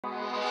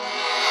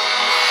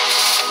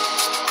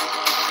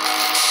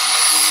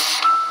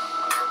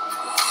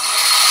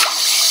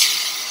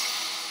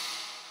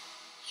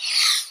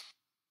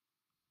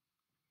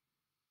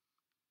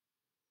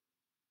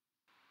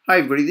Hi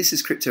everybody, this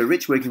is Crypto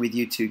Rich working with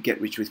you to get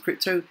rich with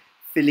crypto,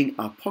 filling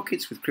our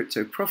pockets with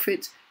crypto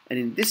profit. And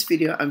in this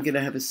video, I'm going to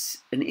have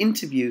an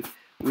interview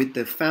with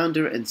the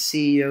founder and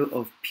CEO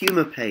of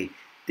Puma Pay.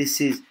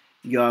 This is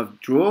Yoav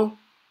Dror.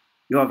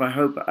 Yoav, I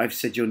hope I've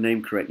said your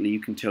name correctly. You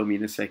can tell me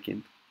in a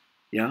second.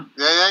 Yeah?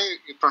 Yeah,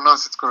 you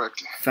pronounce it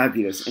correctly.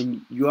 Fabulous.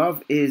 And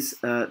Yoav is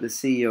the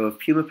CEO of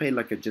Puma Pay.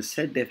 Like I just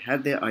said, they've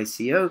had their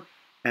ICO.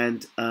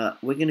 And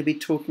we're going to be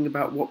talking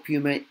about what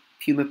Puma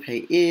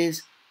Pay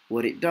is,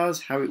 what it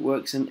does, how it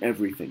works, and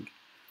everything.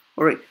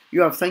 All right,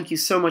 Yoav, thank you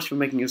so much for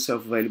making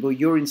yourself available.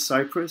 You're in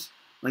Cyprus.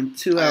 I'm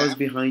 2 hours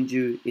behind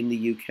you in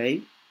the UK.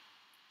 Okay.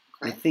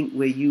 I think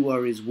where you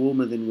are is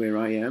warmer than where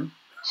I am.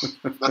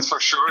 That's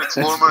for sure. It's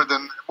warmer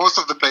than most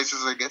of the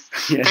places, I guess.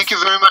 Yes. Thank you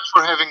very much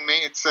for having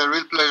me. It's a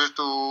real pleasure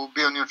to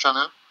be on your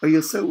channel. Oh,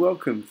 you're so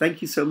welcome.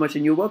 Thank you so much.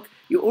 And you're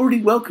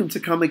already welcome to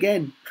come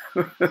again.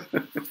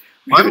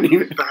 Well,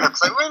 perhaps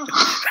I will.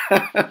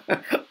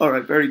 All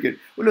right, very good.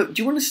 Well, look,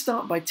 do you want to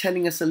start by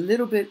telling us a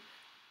little bit,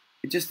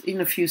 just in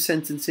a few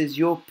sentences,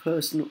 your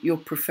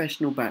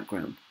professional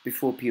background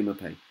before Puma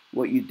Pay,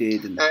 what you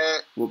did and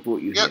what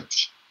brought you here?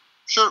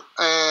 Sure.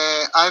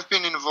 I've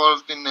been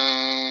involved in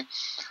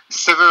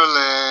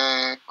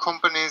several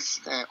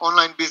companies,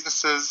 online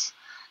businesses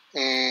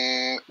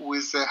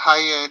with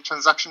high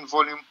transaction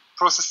volume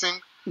processing.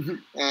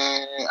 Mm-hmm.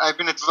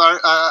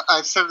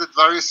 I've served at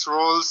various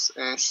roles: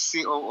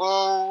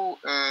 COO,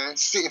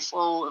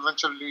 CFO,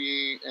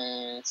 eventually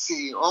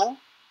CEO.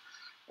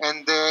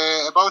 And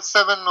about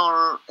 7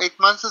 or 8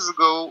 months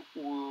ago,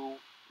 we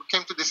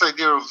came to this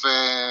idea of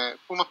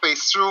Puma Pay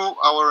through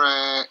our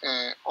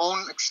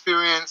own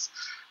experience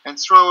and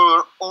through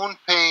our own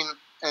pain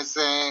as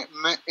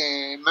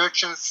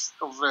merchants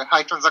of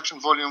high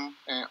transaction volume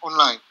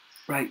online.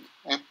 Right.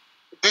 And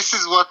this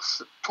is what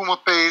Puma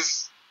Pay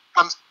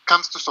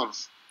comes to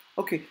solve.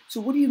 Okay, so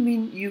what do you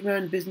mean you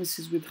ran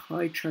businesses with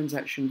high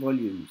transaction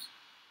volumes?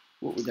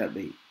 What would that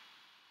be?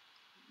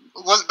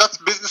 Well, that's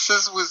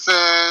businesses with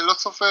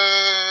lots of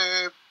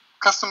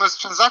customers'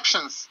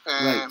 transactions.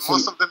 Right,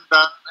 most of them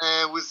done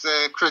with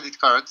credit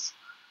cards.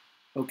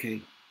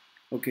 Okay.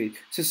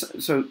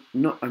 So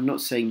I'm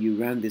not saying you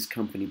ran this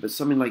company, but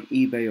something like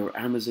eBay or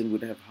Amazon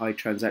would have high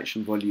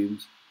transaction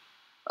volumes.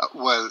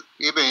 Well,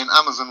 eBay and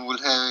Amazon will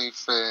have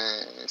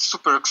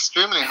super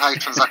extremely high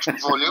transaction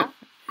volume,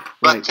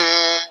 but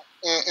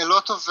a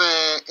lot of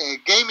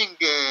gaming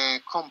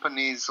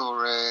companies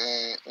or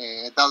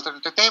adult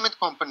entertainment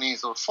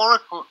companies or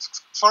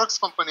forex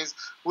companies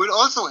will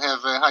also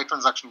have high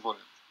transaction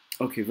volume.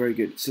 Okay, very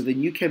good. So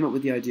then you came up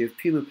with the idea of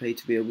Puma Pay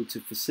to be able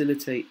to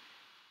facilitate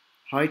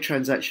high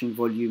transaction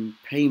volume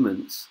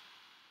payments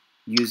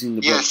using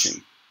the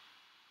blockchain.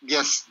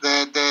 Yes,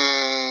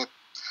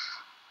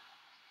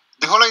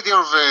 the whole idea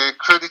of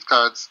credit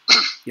cards,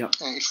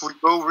 if we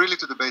go really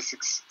to the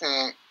basics,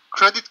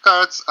 credit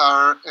cards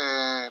are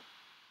a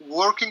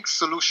working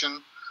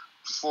solution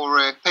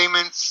for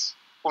payments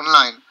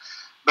online.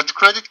 But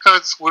credit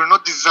cards were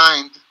not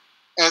designed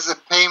as a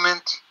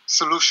payment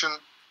solution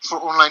for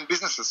online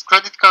businesses.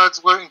 Credit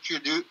cards were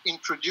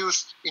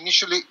introduced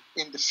initially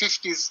in the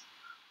 50s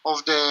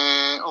of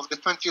the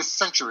 20th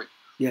century.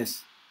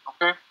 Yes.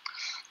 Okay.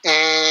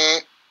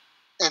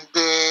 And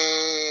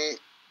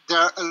there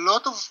are a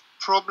lot of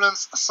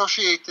problems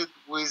associated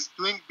with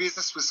doing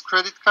business with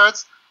credit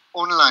cards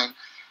online.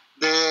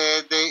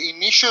 The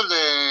initial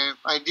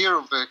idea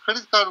of a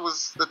credit card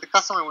was that the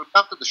customer will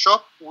come to the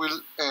shop,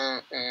 will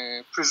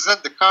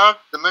present the card,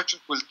 the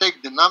merchant will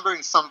take the number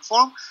in some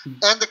form,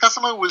 and the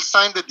customer will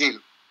sign the deal.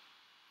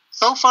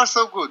 So far,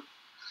 so good.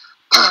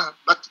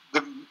 But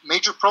the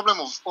major problem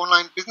of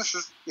online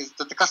businesses is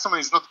that the customer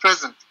is not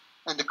present,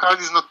 and the card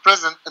is not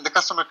present, and the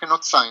customer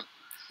cannot sign.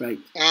 Right.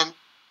 And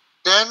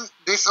then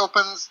this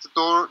opens the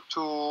door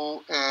to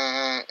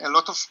a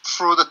lot of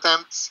fraud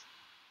attempts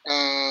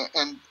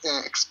and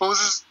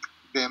exposes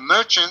the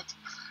merchant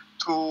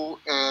to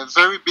a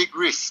very big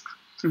risk,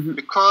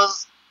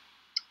 because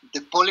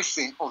the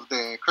policy of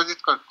the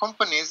credit card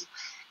companies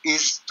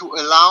is to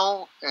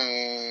allow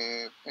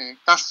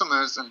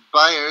customers and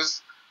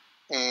buyers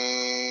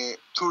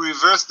to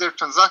reverse their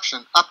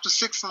transaction up to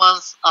 6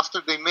 months after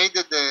they made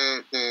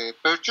the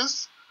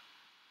purchase.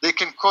 They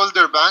can call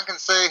their bank and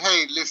say,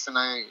 "Hey, listen,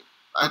 I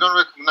don't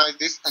recognize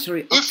this." And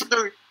sorry,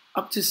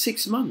 up to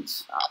 6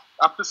 months?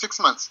 Up to 6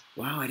 months.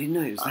 Wow, I didn't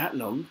know it was that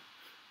long.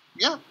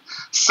 Yeah.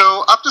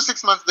 So up to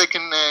 6 months, they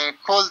can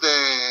call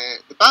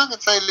the bank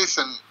and say,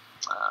 "Listen,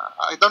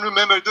 I don't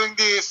remember doing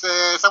this.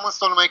 Someone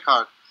stole my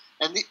card."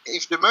 And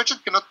if the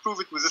merchant cannot prove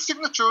it with a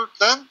signature,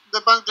 then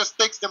the bank just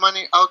takes the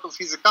money out of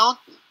his account,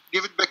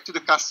 give it back to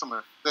the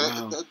customer.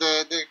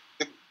 The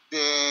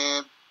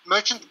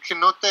merchant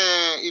cannot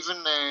even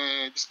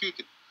dispute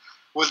it.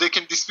 Well, they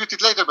can dispute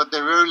it later, but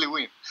they rarely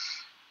win.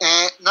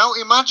 Now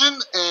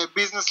imagine a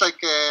business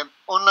like an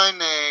online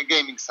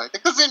gaming site, a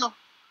casino.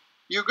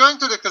 You're going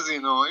to the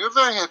casino, you're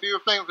very happy,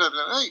 you're playing,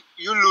 hey,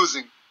 you're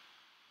losing.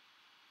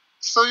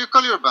 So you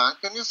call your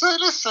bank and you say,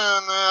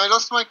 "Listen, I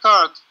lost my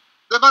card."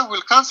 The bank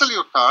will cancel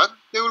your card,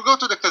 they will go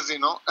to the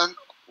casino, and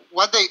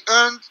what they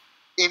earned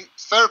in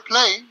fair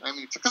play, I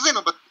mean, it's a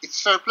casino, but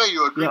it's fair play,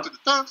 you agree to the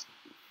terms,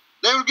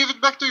 they will give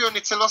it back to you and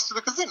it's a loss to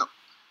the casino.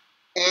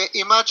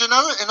 Imagine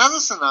another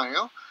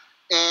scenario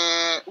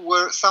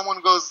where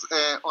someone goes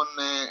on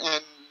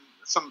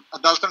some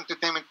adult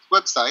entertainment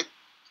website,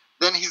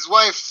 then his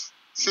wife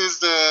sees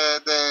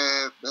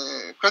the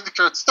credit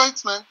card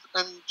statement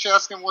and she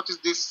asks him, what is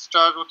this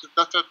charge, what is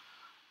that charge?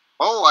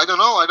 Oh, I don't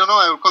know,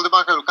 I will call the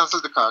bank, I will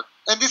cancel the card.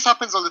 And this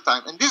happens all the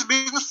time. And these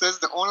businesses,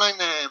 the online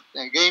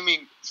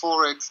gaming,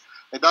 Forex,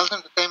 adult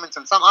entertainment,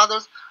 and some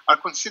others, are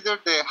considered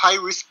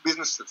high-risk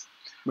businesses.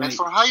 Right. And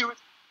for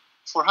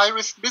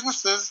high-risk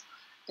businesses,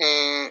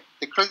 the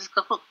credit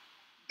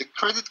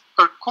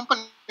card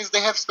companies,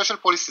 they have special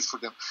policies for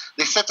them.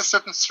 They set a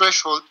certain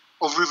threshold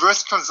of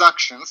reverse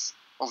transactions,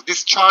 of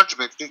this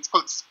chargeback. It's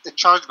called a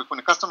chargeback. When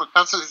a customer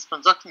cancels his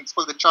transaction, it's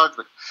called a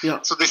chargeback.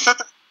 Yeah. So they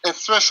set a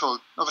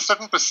threshold of a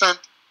certain percent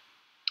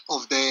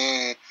of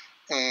the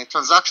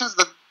transactions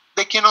that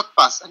they cannot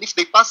pass. And if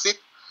they pass it,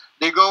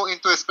 they go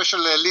into a special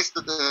list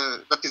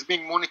that is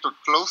being monitored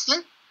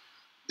closely.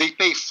 They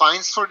pay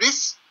fines for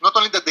this. Not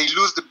only that they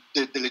lose the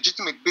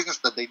legitimate business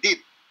that they did,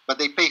 but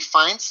they pay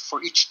fines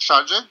for each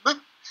chargeback.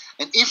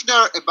 And if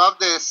they're above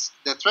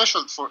the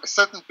threshold for a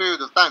certain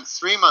period of time,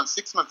 3 months,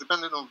 6 months,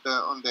 depending on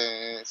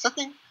the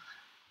setting,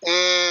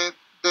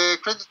 the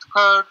credit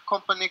card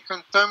company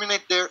can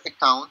terminate their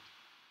account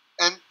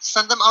and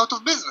send them out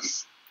of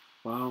business.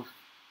 Wow.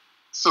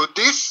 So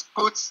this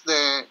puts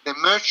the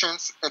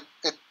merchants at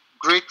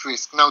great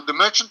risk. Now, the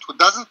merchant who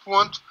doesn't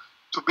want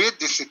to be in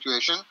this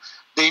situation,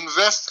 they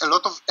invest a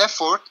lot of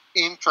effort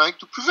in trying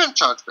to prevent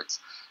chargebacks.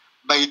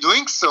 By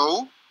doing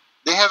so,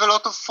 they have a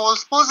lot of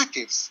false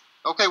positives.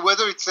 Okay,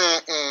 whether it's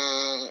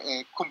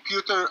a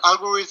computer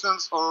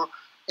algorithms or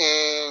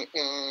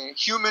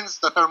humans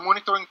that are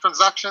monitoring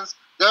transactions,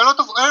 there are a lot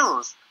of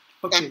errors.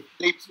 Okay. And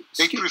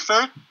they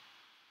prefer...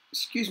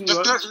 Excuse me,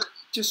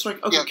 just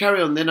like, okay, yeah.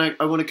 Carry on, then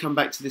I want to come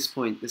back to this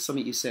point. There's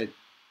something you said.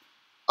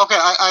 Okay,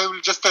 I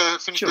will just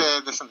finish sure.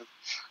 the sentence.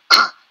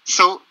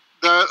 So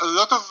there are a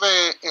lot of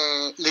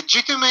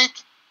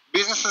legitimate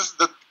businesses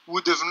that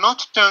would have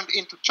not turned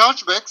into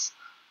chargebacks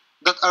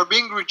that are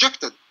being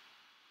rejected.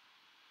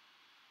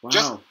 Wow.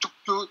 Just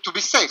to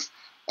be safe.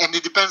 And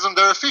it depends on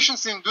their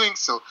efficiency in doing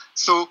so.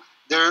 So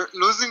they're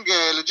losing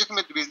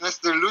legitimate business.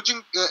 They're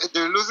losing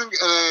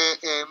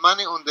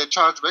money on the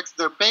chargebacks.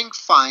 They're paying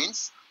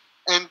fines,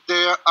 and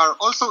they are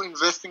also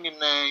investing in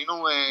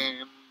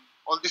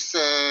all this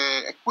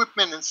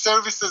equipment and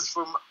services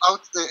from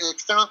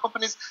external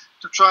companies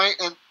to try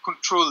and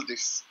control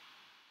this.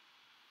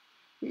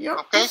 Yeah,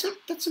 okay?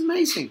 That's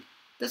amazing.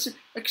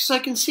 Because I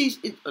can see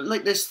it,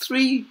 like there's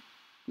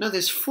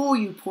four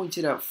you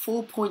pointed out,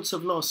 4 points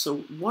of loss.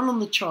 So one on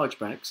the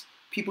chargebacks,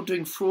 people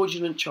doing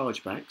fraudulent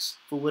chargebacks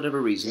for whatever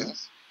reason.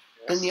 Yes.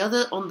 And the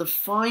other on the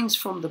fines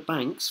from the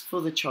banks for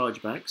the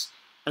chargebacks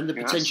and the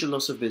potential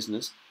loss of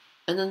business.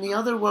 And then the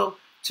other, well,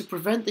 to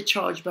prevent the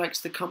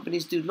chargebacks, the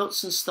companies do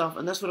lots of stuff.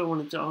 And that's what I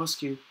wanted to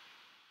ask you.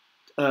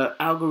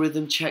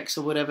 Algorithm checks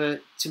or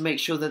whatever to make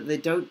sure that they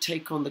don't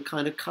take on the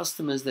kind of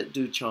customers that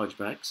do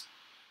chargebacks.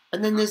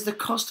 And then there's the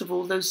cost of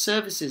all those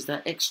services,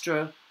 that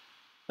extra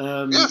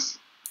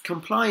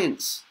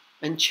compliance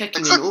and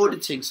checking and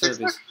auditing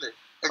service.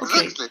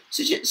 Exactly.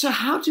 Okay. So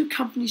how do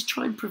companies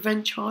try and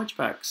prevent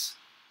chargebacks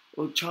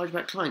or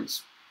chargeback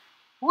clients?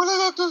 Well,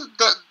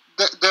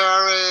 there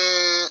are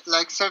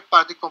like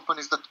third-party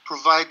companies that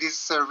provide these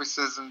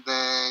services, and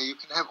you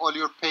can have all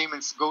your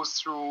payments go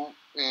through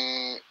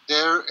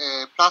their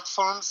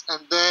platforms,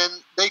 and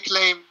then they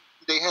claim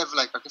they have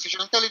like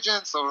artificial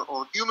intelligence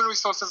or human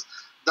resources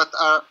that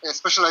are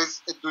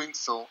specialized at doing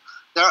so.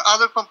 There are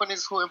other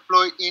companies who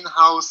employ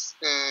in-house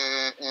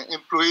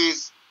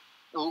employees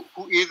who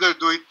either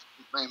do it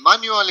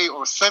manually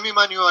or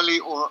semi-manually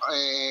or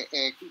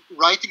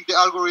writing the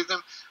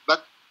algorithm.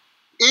 But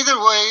either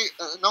way,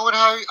 no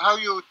matter how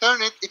you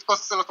turn it, it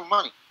costs a lot of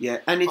money. Yeah,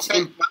 and it's...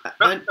 Okay?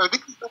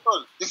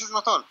 This is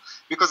not all.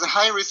 Because a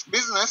high-risk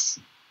business,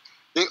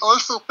 they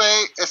also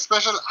pay a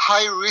special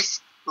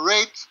high-risk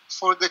rate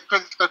for the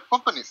credit card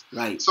companies.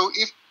 Right. So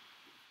if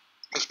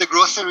the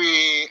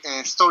grocery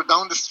store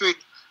down the street,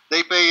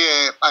 they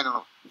pay,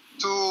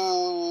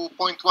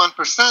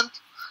 2.1%,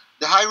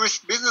 the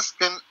high-risk business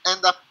can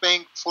end up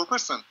paying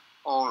 4%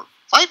 or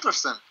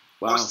 5%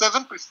 or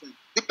 7%,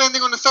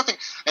 depending on the setting.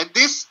 And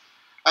this,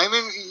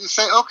 you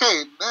say,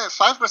 okay,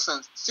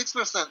 5%,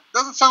 6%,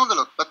 doesn't sound a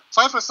lot, but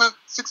 5%,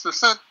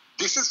 6%,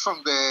 this is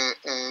from the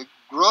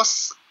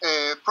gross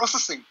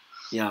processing.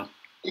 Yeah.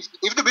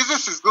 If the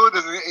business is good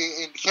and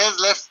it has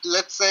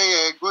let's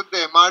say good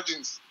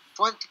margins,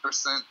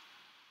 20%.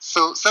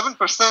 So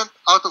 7%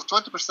 out of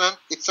 20%,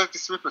 it's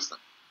 33%.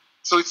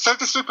 So it's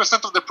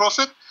 33% of the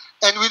profit,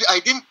 and I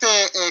didn't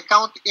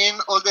count in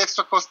all the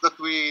extra costs that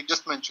we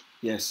just mentioned.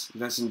 Yes,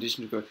 that's in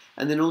addition to growth.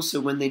 And then also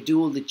when they do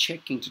all the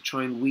checking to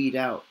try and weed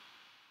out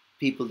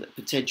people, that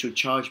potential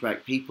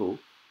chargeback people,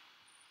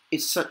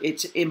 it's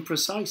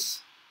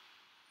imprecise.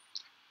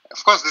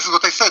 Of course, this is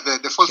what I said,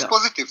 the false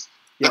positives.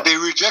 That they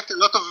reject a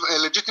lot of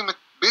legitimate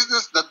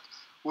business that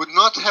would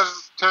not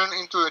have turned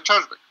into a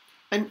chargeback.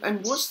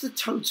 And what's the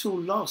total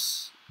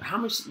loss? How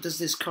much does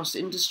this cost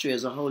industry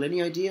as a whole?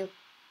 Any idea?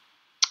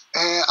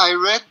 I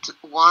read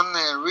one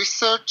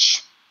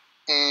research,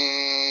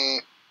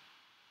 and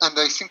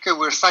I think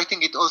we're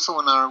citing it also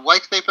on our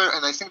white paper,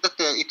 and I think that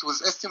it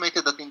was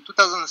estimated that in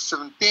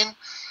 2017,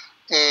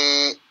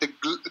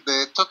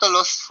 the total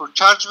loss for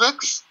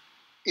chargebacks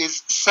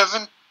is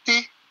 $70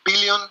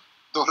 billion.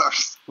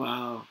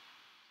 Wow,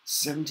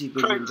 $70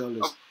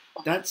 billion.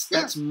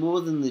 That's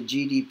more than the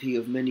GDP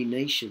of many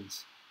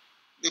nations.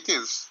 It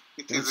is.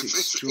 That's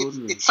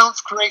extraordinary. It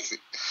sounds crazy.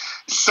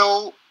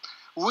 So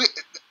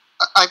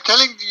I'm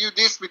telling you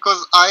this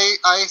because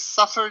I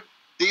suffered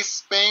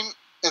this pain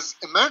as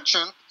a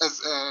merchant,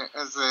 as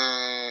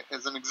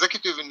an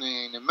executive in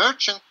a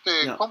merchant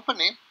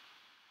company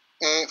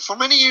for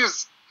many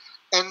years.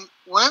 And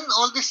when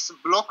all this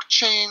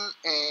blockchain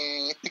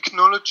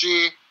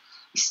technology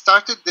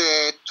started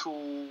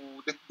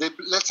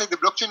let's say the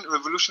blockchain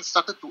revolution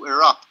started to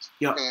erupt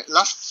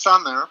last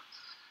summer,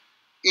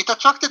 it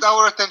attracted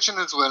our attention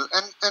as well.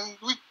 And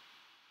we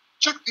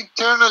checked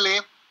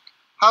internally,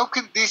 how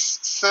can this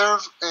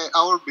serve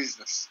our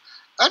business?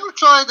 And we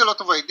tried a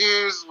lot of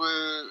ideas, we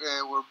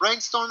were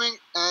brainstorming,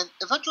 and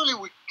eventually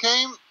we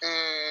came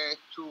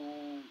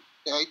to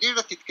the idea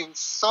that it can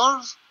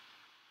solve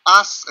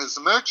us as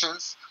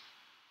merchants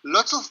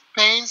lots of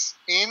pains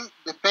in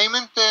the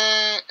payment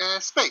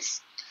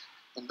space.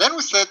 And then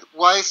we said,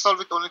 why solve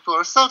it only to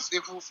ourselves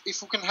if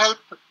we can help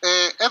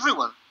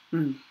everyone?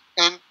 Mm.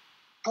 And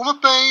Puma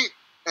Pay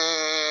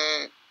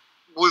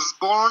was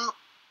born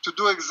to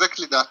do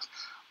exactly that.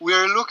 We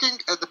are looking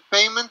at the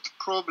payment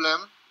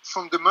problem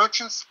from the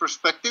merchant's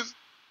perspective,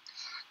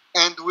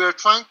 and we are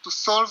trying to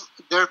solve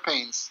their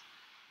pains.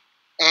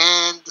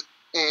 And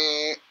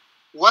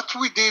what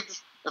we did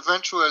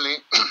eventually,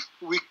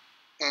 we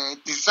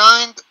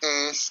designed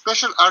a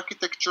special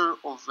architecture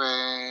of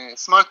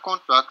smart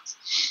contracts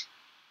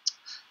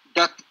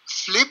that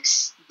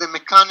flips the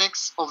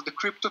mechanics of the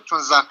crypto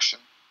transaction.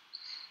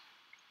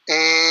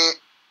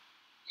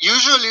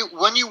 Usually,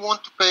 when you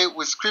want to pay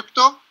with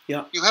crypto,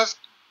 you have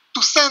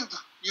to send.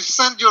 You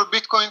send your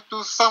Bitcoin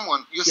to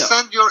someone. You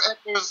send your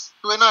address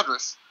to an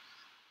address.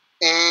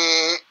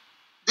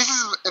 This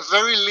is a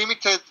very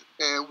limited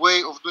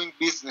way of doing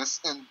business,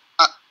 and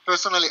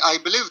personally, I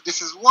believe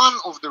this is one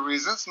of the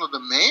reasons, not the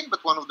main,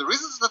 but one of the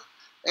reasons that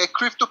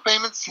crypto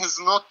payments has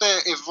not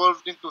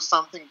evolved into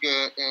something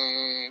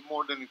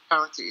more than it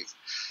currently is.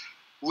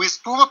 With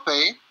Puma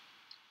Pay,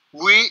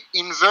 we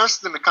inverse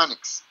the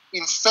mechanics.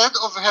 Instead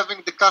of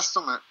having the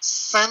customer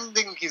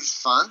sending his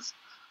funds,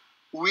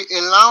 we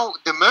allow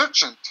the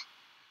merchant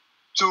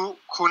to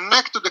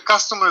connect to the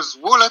customer's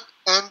wallet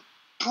and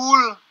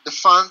pull the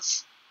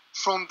funds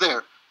from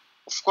there.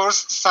 Of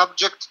course,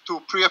 subject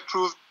to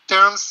pre-approved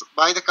terms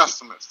by the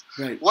customers.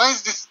 Right. Why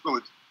is this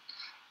good?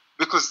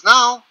 Because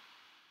now,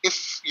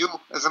 if you,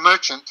 as a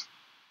merchant,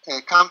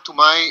 come to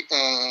my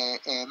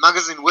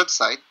magazine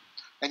website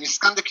and you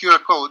scan the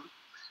QR code,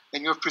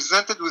 and you're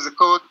presented with a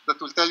code that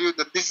will tell you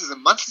that this is a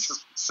monthly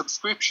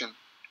subscription,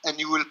 and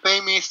you will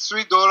pay me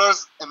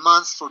 $3 a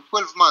month for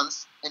 12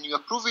 months, and you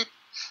approve it,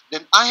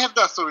 then I have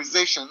the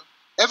authorization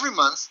every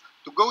month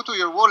to go to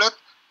your wallet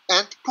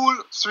and pull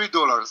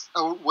 $3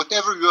 or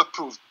whatever you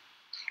approved.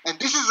 And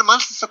this is a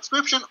monthly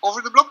subscription over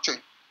the blockchain.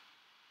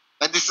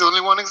 And this is only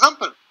one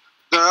example.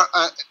 There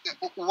are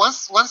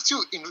once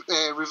you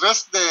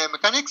reverse the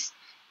mechanics,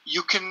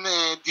 you can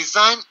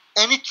design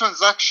any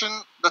transaction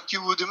that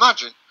you would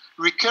imagine.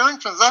 Recurring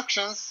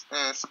transactions,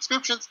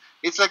 subscriptions,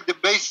 it's like the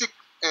basic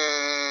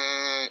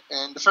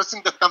and the first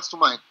thing that comes to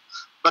mind.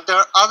 But there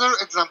are other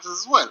examples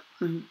as well.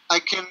 Mm-hmm. I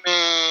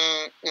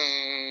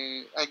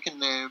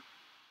can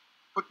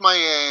put my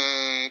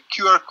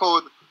QR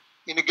code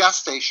in a gas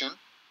station,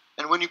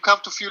 and when you come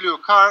to fuel your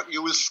car,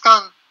 you will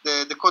scan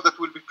the code that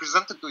will be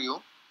presented to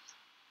you.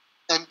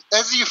 And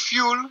as you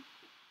fuel,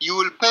 you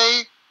will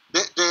pay,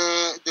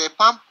 the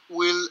pump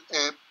will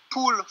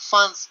pull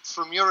funds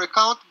from your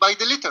account by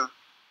the liter.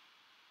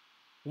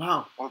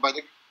 Wow. Or by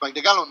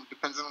the gallon,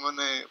 depends on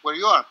where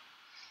you are.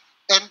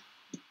 And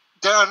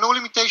there are no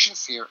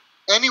limitations here.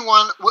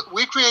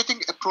 We're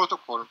creating a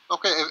protocol,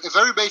 a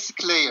very basic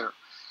layer.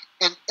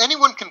 And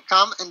anyone can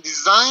come and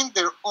design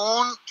their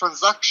own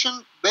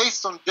transaction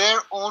based on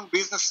their own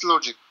business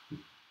logic.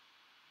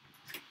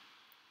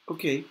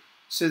 Okay,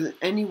 so that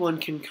anyone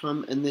can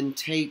come and then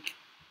take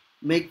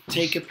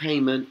a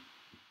payment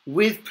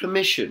with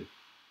permission.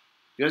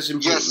 That's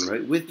important, yes.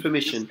 Right? With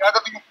permission.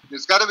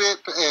 There's got to be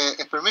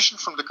a permission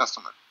from the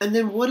customer. And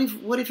then what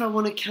if I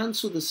want to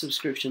cancel the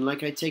subscription,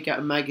 like I take out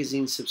a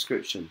magazine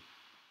subscription?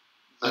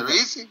 Very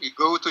easy. You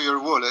go to your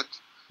wallet.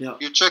 Yeah.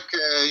 You check.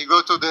 You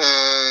go to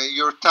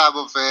your tab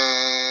of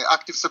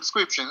active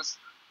subscriptions.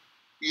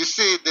 You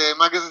see the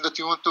magazine that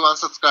you want to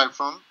unsubscribe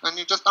from, and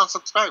you just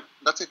unsubscribe.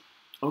 That's it.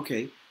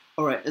 Okay.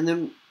 All right. And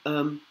then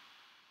I'm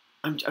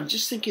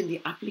just thinking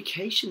the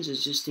applications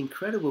is just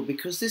incredible,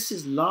 because this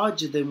is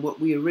larger than what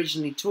we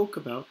originally talk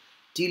about,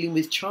 dealing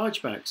with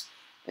chargebacks.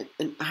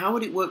 And how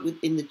would it work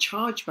in the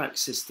chargeback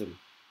system?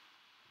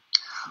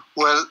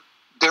 Well,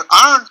 there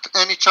aren't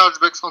any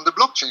chargebacks on the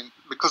blockchain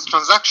because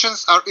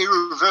transactions are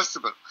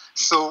irreversible.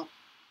 So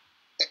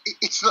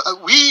it's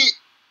not, we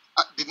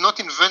did not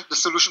invent the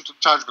solution to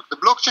chargeback. The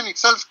blockchain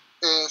itself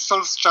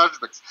solves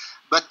chargebacks,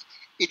 but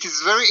it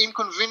is very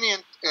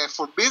inconvenient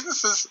for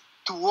businesses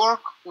to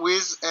work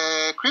with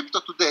crypto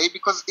today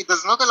because it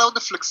does not allow the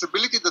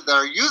flexibility that they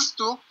are used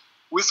to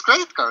with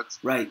credit cards.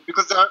 Right.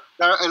 Because there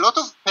are a lot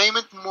of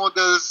payment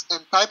models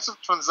and types of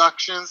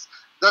transactions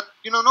that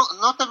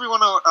not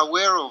everyone are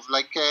aware of.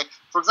 Like,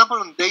 for example,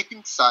 on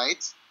dating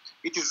sites,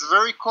 it is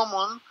very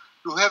common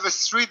to have a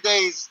 3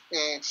 days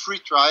free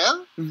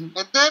trial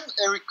and then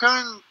a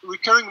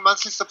recurring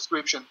monthly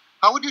subscription.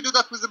 How would you do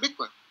that with a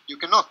Bitcoin? You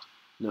cannot.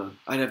 No,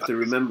 I'd have to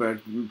remember.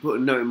 I'd put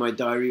a note in my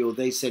diary, or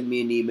they send me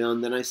an email,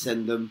 and then I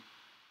send them.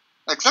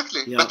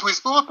 Exactly. Yeah. But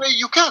with Puma Pay,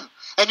 you can,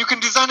 and you can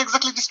design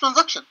exactly this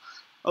transaction.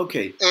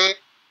 Okay.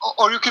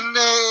 Or you can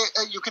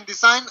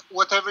design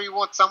whatever you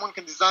want. Someone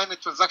can design a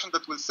transaction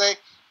that will say,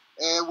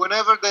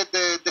 whenever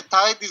the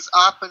tide is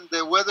up and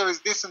the weather is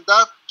this and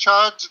that,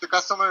 charge the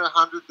customer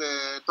 100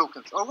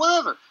 tokens or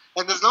whatever.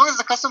 And as long as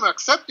the customer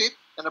accepts it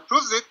and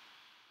approves it,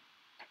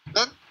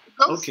 then it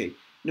goes. Okay.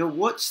 Now,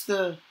 what's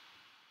the...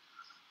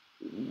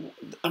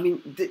 I mean,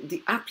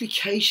 the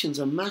applications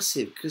are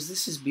massive because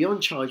this is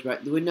beyond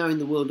chargeback. We're now in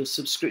the world of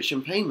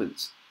subscription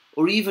payments,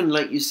 or even,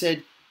 like you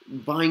said,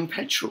 buying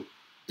petrol.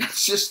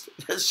 That's just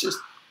yes.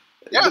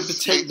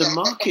 The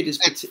market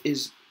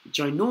is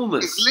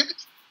ginormous. It's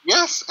limited.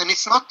 Yes, and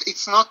it's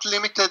not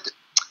limited.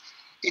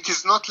 It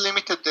is not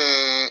limited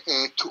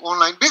to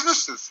online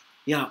businesses.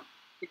 Yeah.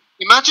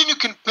 Imagine you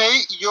can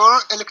pay your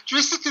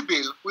electricity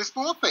bill with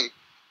Puma Pay.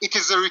 It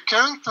is a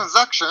recurring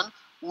transaction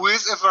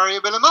with a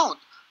variable amount.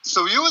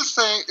 So you will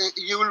say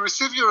you will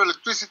receive your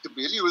electricity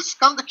bill. You will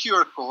scan the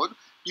QR code.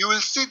 You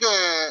will see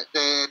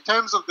the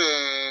terms of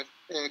the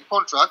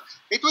contract.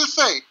 It will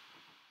say,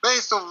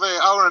 based on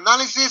our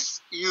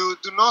analysis, you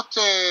do not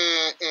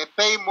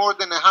pay more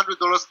than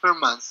 $100 per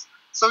month.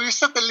 So you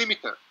set a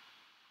limiter.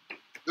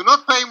 Do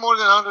not pay more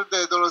than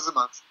 $100 a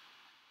month.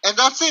 And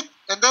that's it.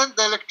 And then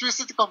the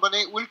electricity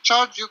company will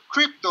charge you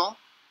crypto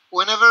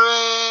whenever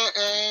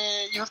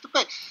you have to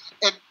pay.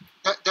 And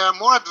there are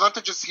more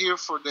advantages here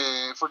for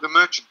the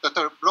merchant that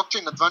are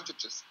blockchain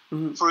advantages.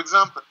 Mm-hmm. For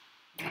example,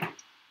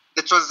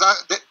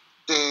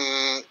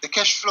 the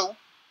cash flow,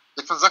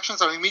 the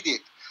transactions are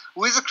immediate.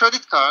 With a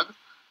credit card,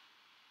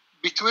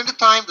 between the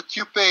time that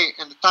you pay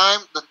and the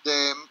time that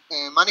the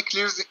money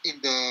clears in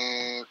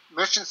the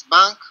merchant's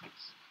bank,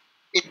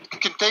 it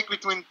can take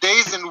between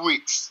days and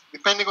weeks,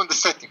 depending on the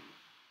setting.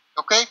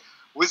 Okay?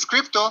 With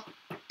crypto,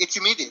 it's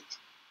immediate.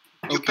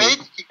 You paid,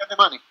 you get the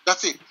money.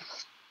 That's it.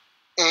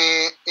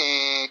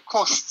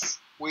 Costs.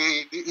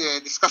 We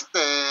discussed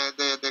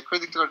the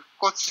credit card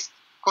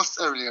costs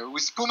earlier.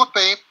 With Puma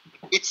Pay,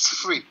 it's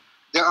free.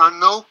 There are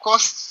no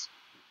costs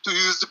to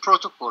use the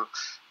protocol.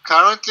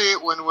 Currently,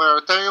 when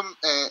we're Ethereum,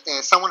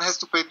 someone has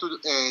to pay to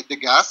the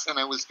gas, and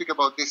I will speak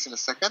about this in a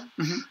second.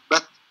 Mm-hmm.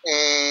 But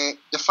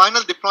the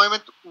final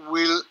deployment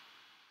will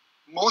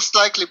most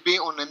likely be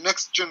on a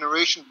next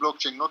generation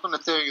blockchain, not on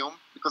Ethereum,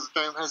 because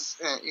Ethereum has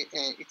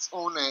its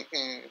own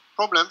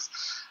problems.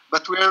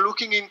 But we are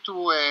looking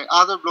into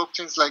other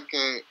blockchains like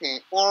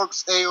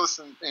Orbs, EOS,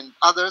 and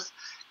others,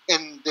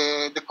 and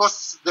the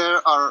costs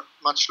there are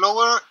much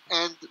lower,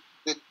 and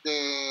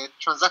the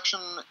transaction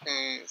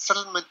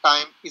settlement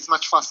time is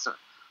much faster.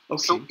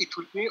 Okay. So it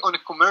will be on a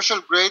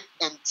commercial grade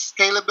and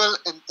scalable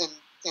and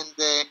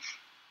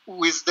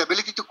with the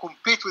ability to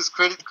compete with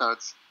credit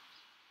cards.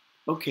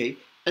 Okay,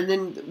 and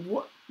then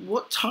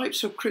what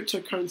types of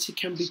cryptocurrency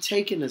can be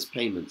taken as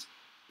payments?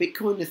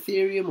 Bitcoin,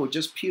 Ethereum, or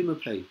just Puma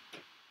Pay?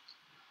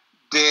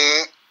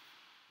 The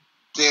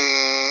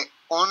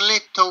only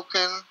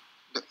token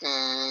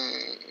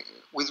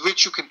with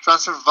which you can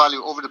transfer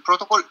value over the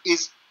protocol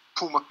is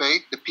Puma Pay,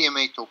 the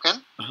PMA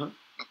token. Uh-huh.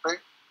 Okay,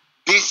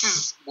 this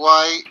is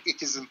why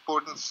it is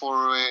important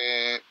for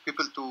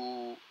people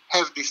to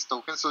have this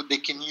token so they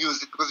can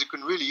use it, because you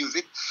can really use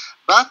it.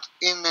 But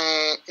in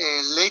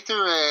later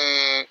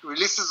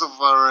releases of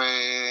our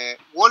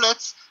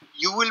wallets,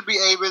 you will be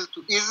able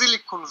to easily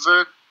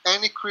convert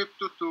any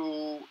crypto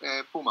to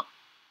Puma.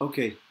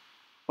 Okay,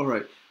 all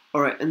right,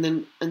 and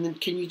then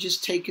can you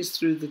just take us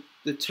through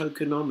the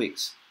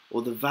tokenomics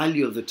or the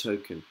value of the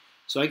token?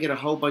 So I get a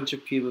whole bunch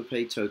of Puma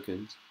Pay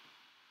tokens,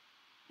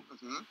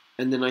 mm-hmm.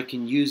 and then I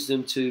can use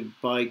them to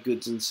buy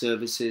goods and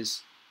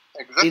services.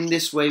 Exactly. In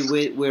this way,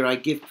 where I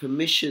give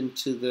permission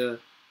to the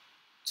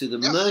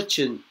yes.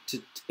 merchant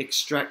to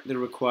extract the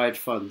required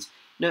funds.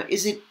 Now,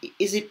 is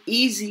it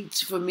easy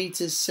for me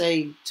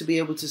to be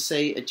able to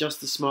say adjust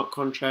the smart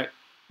contract?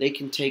 They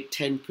can take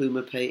 10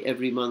 Puma Pay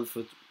every month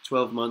for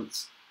 12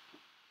 months.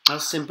 How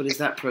simple is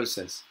that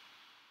process?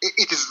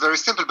 It is very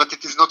simple, but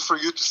it is not for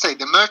you to say.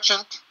 The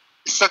merchant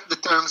set the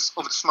terms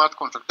of the smart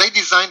contract. They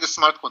designed the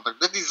smart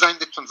contract. They designed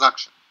the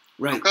transaction.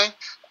 Right. Okay.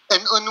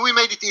 And we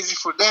made it easy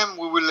for them.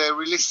 We will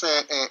release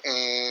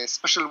a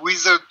special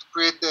wizard to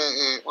create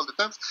all the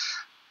terms.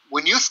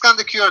 When you scan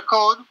the QR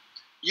code,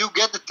 you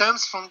get the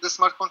terms from the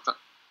smart contract.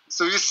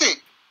 So you see,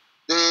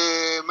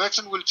 the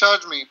merchant will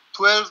charge me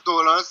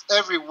 $12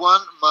 every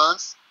 1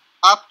 month,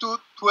 up to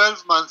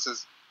 12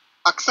 months.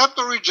 Accept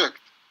or reject.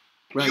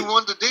 Right. You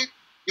want the date,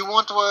 you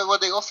want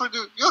what they offered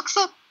you, you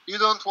accept. You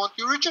don't want,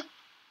 you reject.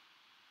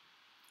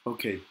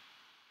 Okay.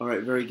 All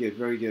right. Very good.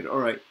 Very good. All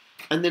right.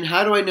 And then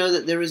how do I know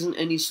that there isn't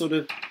any sort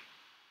of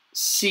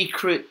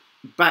secret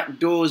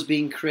backdoors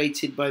being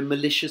created by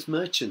malicious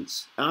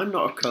merchants? I'm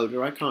not a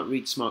coder. I can't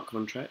read smart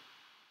contract.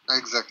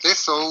 Exactly.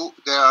 So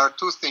there are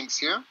two things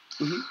here.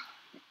 Mm-hmm.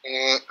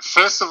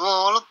 First of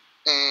all,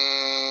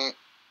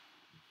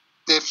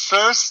 the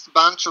first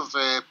bunch of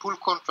pool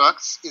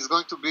contracts is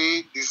going to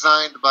be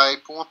designed by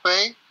Puma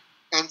Pay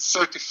and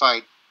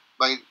certified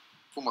by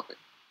Puma Pay.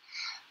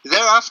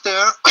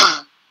 Thereafter,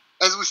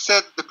 as we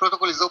said, the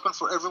protocol is open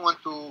for everyone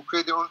to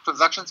create their own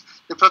transactions.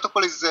 The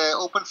protocol is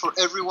open for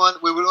everyone.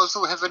 We will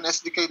also have an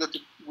SDK that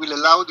will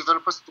allow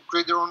developers to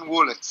create their own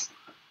wallets.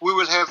 We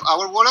will have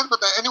our wallet,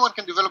 but anyone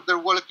can develop their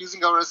wallet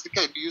using our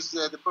SDK to use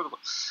the protocol.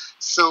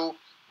 So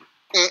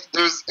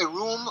there's a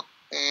room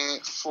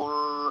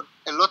for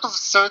a lot of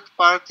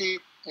third-party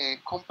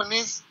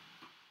companies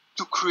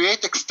to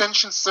create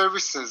extension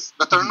services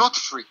that are not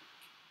free,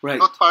 right,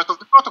 not part of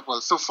the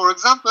protocol. So, for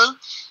example,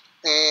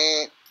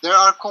 there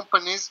are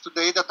companies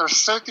today that are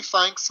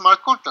certifying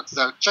smart contracts.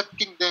 They are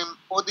checking them,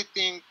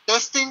 auditing,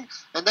 testing,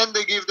 and then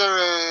they give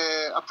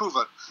their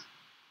approval.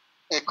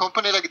 A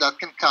company like that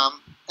can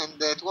come and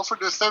to offer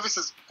their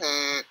services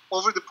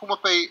over the Puma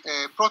Pay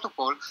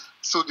protocol.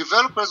 So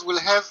developers will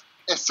have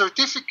a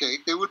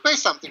certificate. They will pay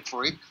something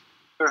for it.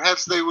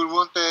 Perhaps they will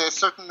want a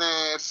certain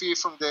fee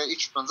from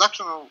each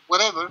transaction or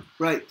whatever.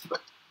 Right.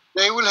 But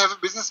they will have a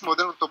business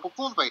model on top of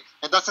Puma Pay.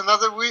 And that's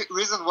another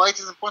reason why it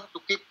is important to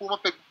keep Puma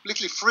Pay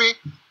completely free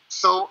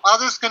so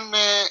others can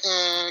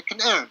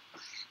earn.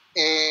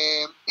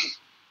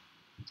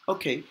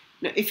 Okay.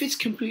 Now, if it's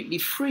completely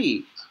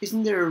free,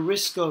 isn't there a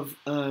risk of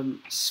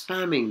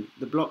spamming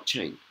the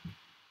blockchain?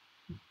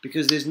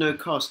 Because there's no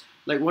cost.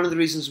 Like, one of the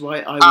reasons why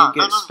I will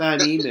get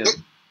spam email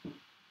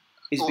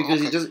is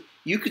because it doesn't.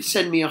 You could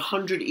send me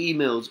 100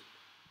 emails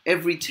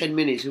every 10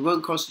 minutes. It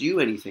won't cost you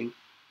anything.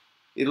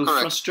 It'll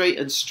frustrate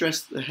and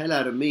stress the hell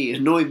out of me,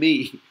 annoy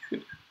me.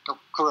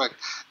 Correct.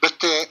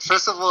 But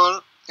first of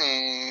all,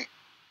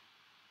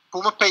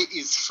 Puma Pay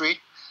is free,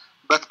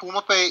 but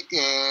Puma Pay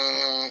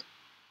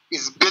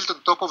is built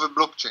on top of a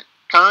blockchain.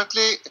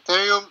 Currently,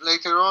 Ethereum,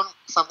 later on,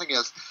 something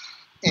else.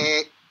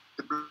 The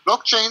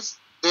blockchains,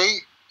 they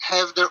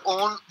have their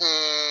own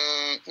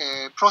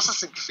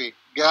processing fee,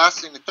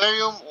 gas in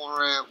Ethereum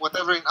or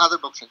whatever in other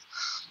blockchains.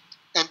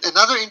 And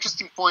another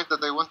interesting point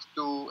that I wanted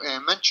to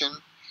mention,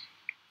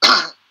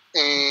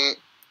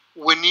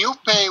 when you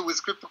pay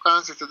with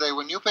cryptocurrency today,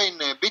 when you pay in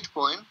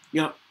Bitcoin,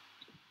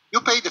 you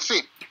pay the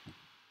fee.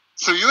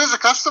 So you as a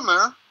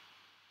customer,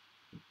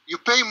 you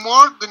pay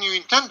more than you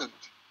intended.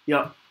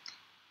 Yeah.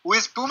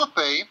 With Puma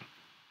Pay,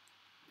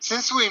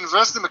 since we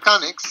inverse the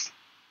mechanics,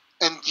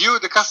 and you,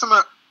 the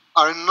customer,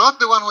 are not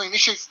the one who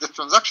initiates the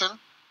transaction,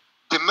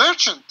 the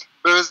merchant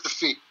bears the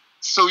fee.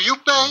 So you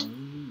pay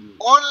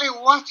only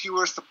what you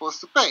were supposed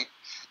to pay.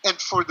 And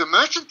for the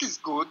merchant is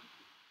good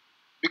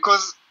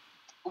because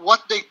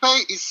what they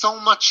pay is so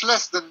much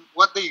less than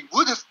what they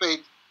would have paid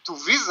to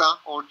Visa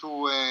or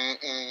to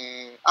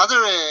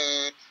other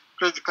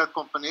credit card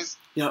companies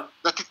that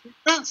it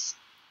makes sense.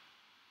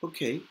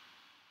 Okay.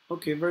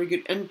 Okay, very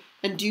good. And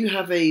do you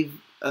have a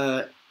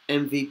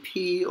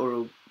MVP or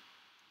a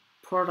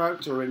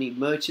product or any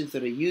merchants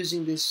that are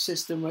using this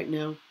system right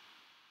now?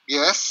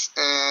 Yes.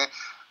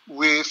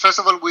 First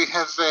of all, we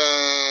have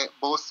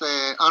both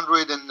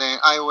Android and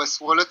iOS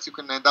wallets. You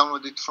can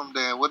download it from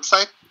the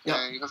website.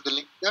 You have the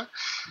link there.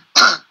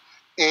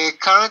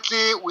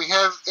 Currently, we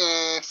have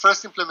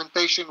first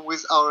implementation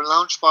with our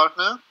launch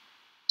partner,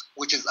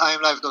 which is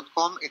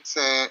imlive.com. It's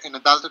an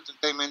adult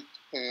entertainment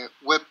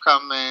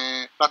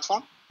webcam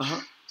platform.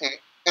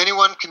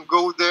 Anyone can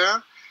go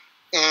there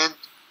and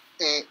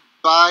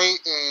buy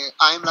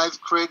IMLive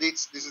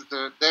credits. This is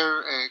their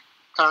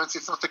currency.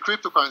 It's not a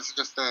cryptocurrency,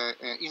 just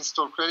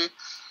in-store credit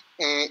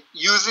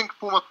using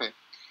Puma Pay.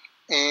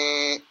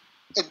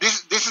 And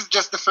this is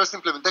just the first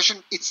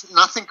implementation. It's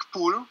nothing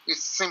pull.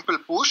 It's simple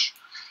push.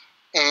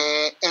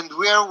 And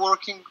we are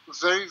working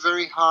very,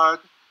 very hard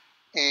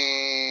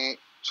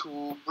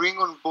to bring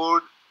on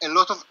board a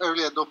lot of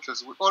early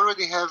adopters. We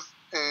already have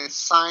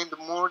signed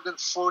more than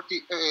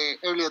 40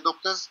 early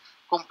adopters,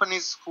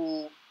 companies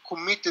who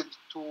committed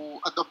to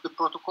adopt the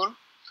protocol.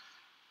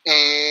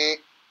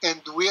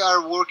 And we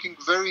are working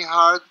very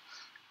hard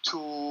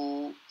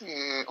to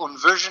on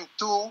version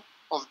 2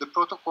 of the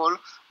protocol,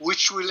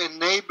 which will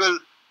enable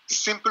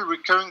simple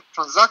recurring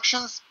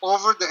transactions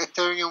over the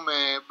Ethereum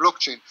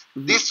blockchain.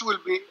 This will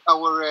be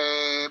our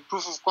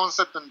proof of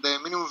concept and the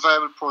minimum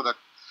viable product.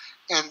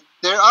 And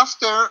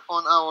thereafter,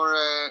 on our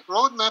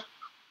roadmap,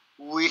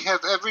 we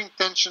have every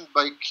intention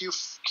by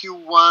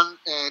Q1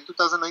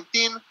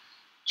 2019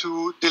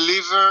 to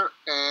deliver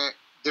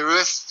the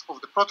rest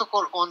of the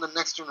protocol on the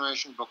next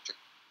generation blockchain.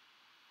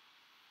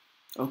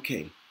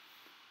 Okay.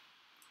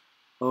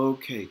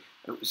 Okay.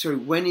 Sorry,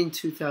 when in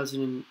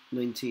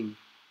 2019?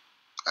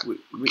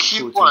 Which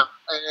Q1. quarter?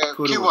 Q1.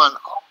 Quarter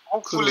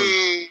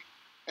Hopefully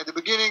at the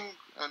beginning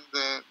and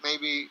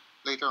maybe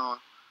later on.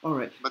 All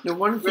right. But Now,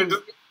 one of doing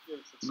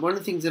the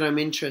things that I'm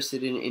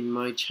interested in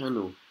my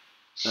channel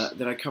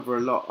that I cover a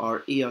lot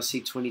are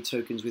ERC20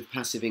 tokens with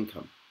passive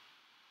income.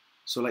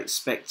 So like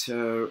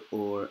Spectre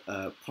or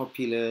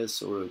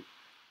Populus or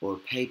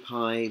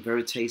PayPy,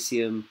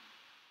 Veritasium.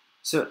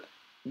 So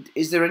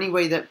is there any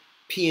way that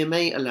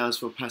PMA allows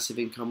for passive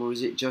income, or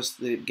is it just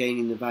the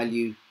gaining the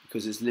value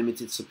because it's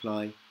limited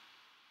supply?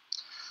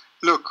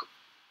 Look,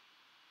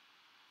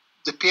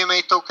 the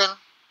PMA token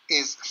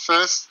is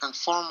first and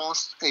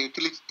foremost a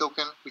utility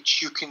token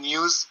which you can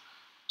use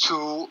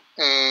to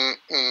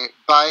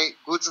buy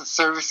goods and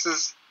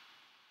services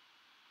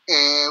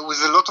with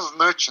a lot of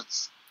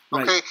merchants.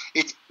 Right. Okay,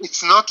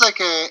 it's not like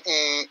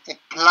a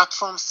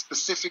platform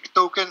specific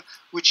token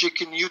which you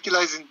can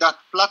utilize in that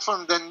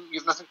platform, then you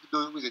have nothing to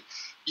do with it.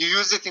 You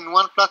use it in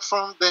one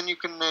platform, then you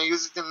can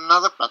use it in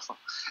another platform.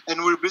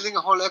 And we're building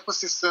a whole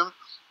ecosystem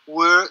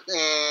where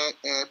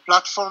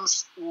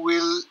platforms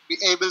will be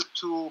able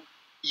to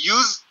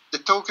use the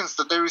tokens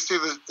that they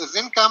receive as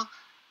income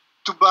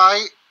to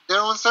buy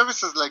their own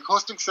services like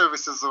hosting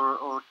services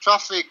or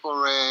traffic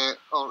or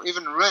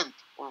even rent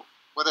or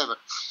whatever.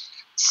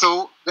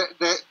 So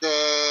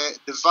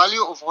the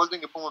value of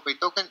holding a Puma Pay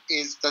token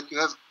is that you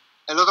have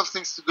a lot of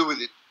things to do with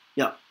it.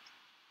 Yeah.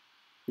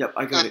 Yep,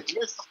 I got it.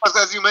 Yes,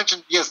 as you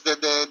mentioned, yes,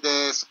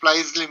 the supply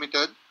is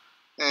limited.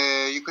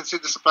 You can see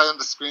the supply on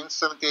the screen.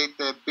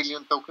 78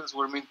 billion tokens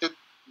were minted.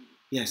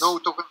 Yes. No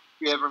token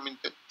we ever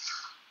minted.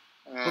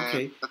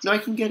 Okay. No, I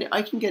can get it.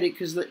 I can get it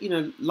because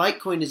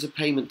Litecoin is a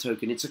payment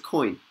token. It's a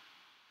coin,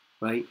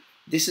 right?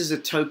 This is a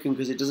token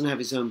because it doesn't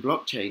have its own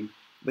blockchain,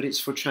 but it's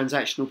for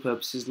transactional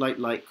purposes like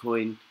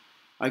Litecoin.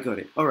 I got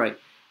it. All right.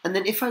 And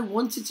then if I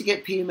wanted to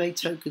get PMA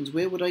tokens,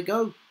 where would I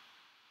go?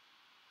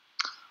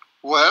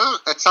 Well,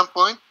 at some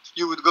point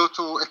you would go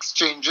to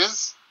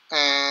exchanges.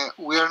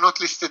 We are not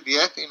listed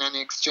yet in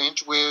any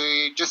exchange.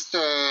 We just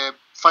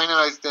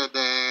finalized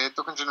the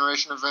token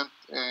generation event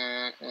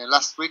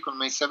last week on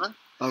May 7th.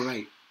 All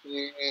right.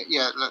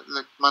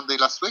 Like Monday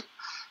last week.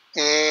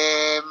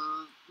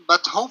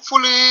 But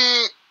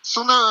hopefully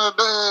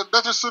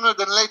better sooner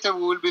than later,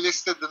 we will be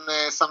listed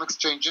in some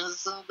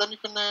exchanges, and then you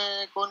can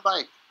go and buy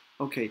it.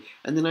 Okay,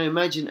 and then I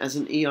imagine as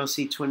an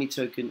ERC20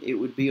 token, it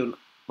would be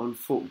on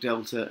Fork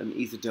Delta and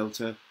Ether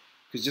Delta,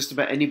 because just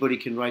about anybody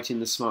can write in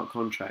the smart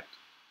contract.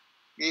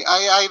 Yeah,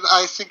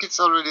 I think it's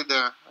already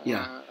there.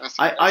 Yeah,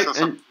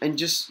 and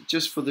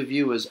just for the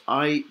viewers,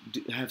 I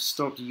have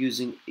stopped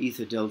using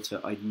Ether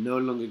Delta. I no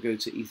longer go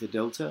to Ether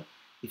Delta.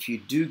 If you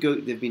do go,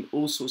 there've been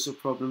all sorts of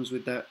problems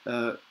with that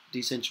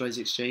decentralized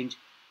exchange.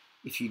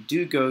 If you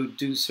do go,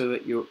 do so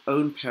at your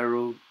own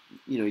peril.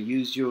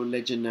 Use your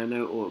Ledger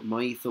Nano or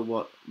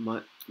MetaMask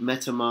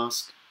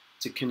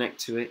to connect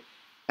to it.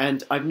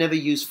 And I've never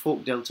used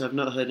Fork Delta. I've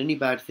not heard any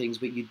bad things,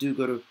 but you do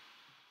got to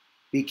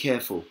be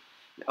careful.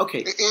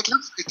 Okay. It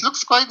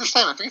looks quite the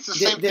same. I think it's the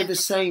same. They're the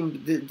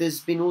same. There's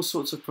been all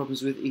sorts of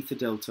problems with Ether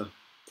Delta,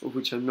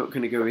 which I'm not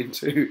going to go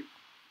into.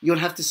 You'll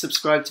have to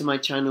subscribe to my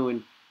channel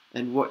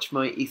and watch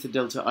my Ether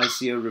Delta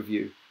ICO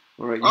review.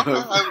 All right. Okay,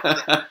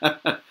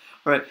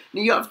 all right.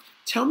 Now,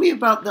 tell me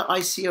about the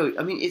ICO.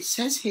 I mean, it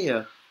says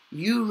here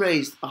you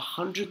raised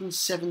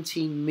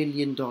 $117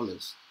 million.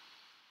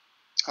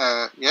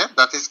 Yeah,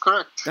 that is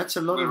correct. That's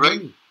a lot of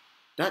money.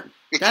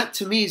 That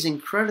to me is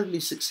incredibly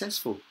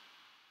successful.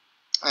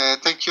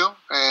 Thank you.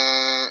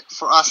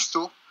 For us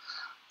too,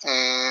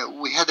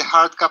 we had a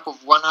hard cap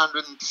of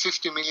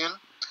 150 million,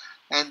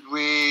 and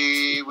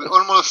we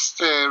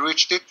almost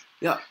reached it.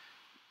 Yeah.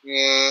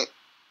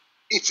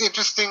 It's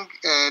interesting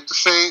to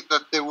say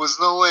that there was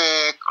no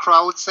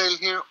crowd sale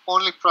here,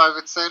 only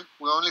private sale.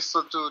 We only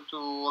sold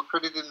to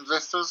accredited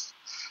investors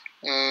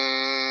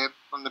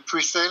on the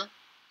pre-sale.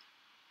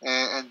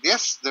 And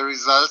yes, the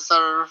results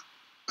are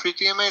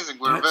pretty amazing.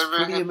 We're That's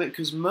very pretty amazing,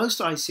 because most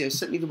ICOs,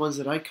 certainly the ones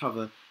that I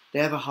cover, they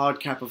have a hard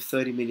cap of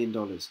 $30 million.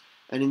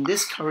 And in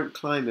this current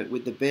climate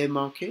with the bear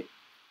market,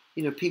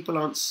 people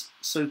aren't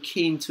so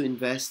keen to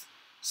invest.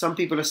 Some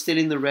people are still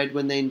in the red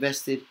when they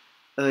invested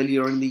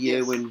earlier in the year.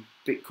 Yes. When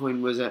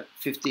Bitcoin was at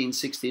 15,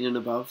 16 and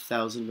above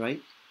thousand,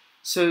 right?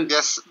 So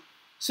yes.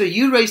 So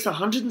you raised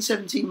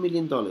 $117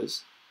 million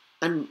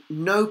and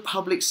no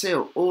public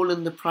sale, all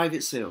in the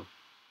private sale.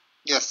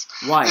 Yes.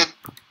 Why?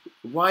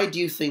 Why do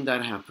you think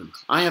that happened?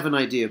 I have an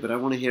idea, but I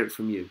want to hear it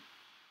from you.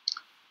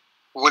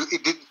 Well,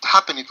 it didn't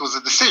happen. It was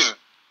a decision,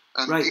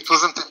 and right. It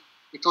wasn't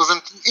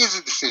an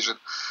easy decision.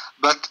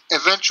 But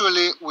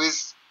eventually,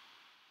 with,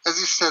 as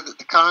you said,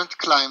 the current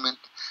climate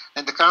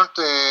and the current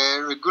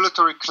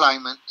regulatory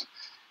climate,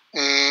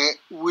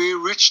 we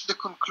reached the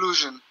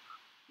conclusion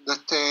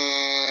that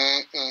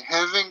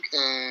having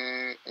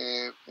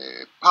a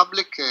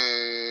public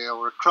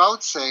or a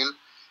crowd sale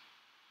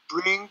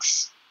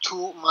brings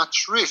too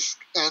much risk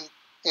and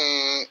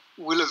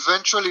will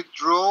eventually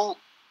draw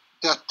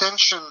the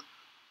attention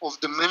of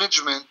the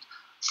management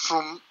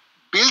from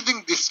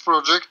building this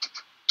project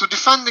to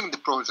defending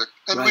the project,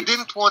 and we Right.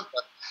 didn't want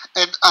that.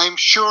 And I'm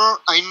sure,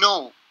 I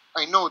know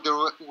there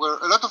were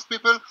a lot of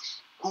people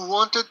who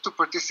wanted to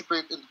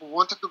participate and who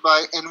wanted to buy,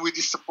 and we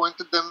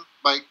disappointed them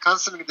by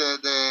canceling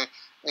the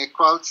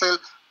crowd sale.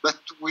 But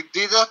we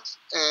did that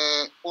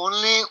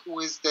only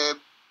with the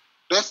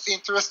best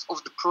interest of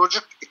the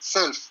project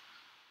itself,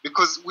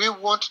 because we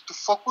want to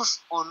focus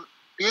on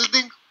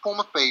building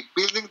Puma Pay,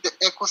 building the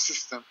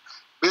ecosystem,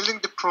 building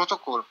the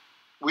protocol.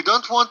 We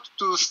don't want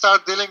to start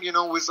dealing,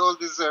 with all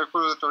these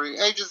regulatory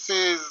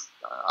agencies,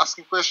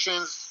 asking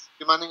questions,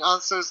 demanding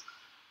answers.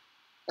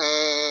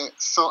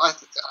 So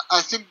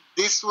I think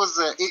this was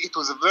it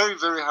was a very,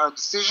 very hard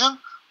decision,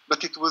 but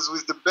it was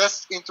with the best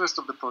interest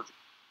of the project.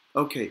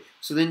 Okay,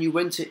 so then you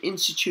went to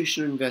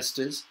institutional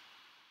investors.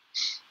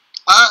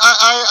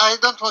 I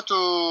don't want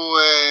to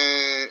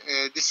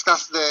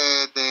discuss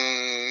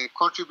the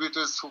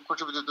contributors who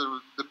contributed to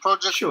the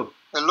project. Sure.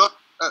 A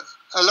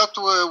lot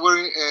were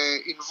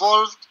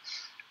involved,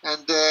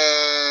 and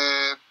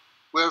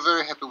we're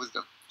very happy with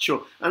them.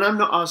 Sure. And I'm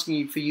not asking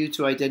you for you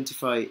to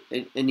identify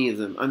any of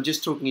them. I'm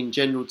just talking in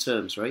general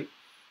terms, right?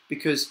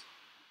 Because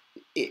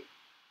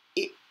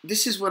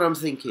this is what I'm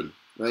thinking,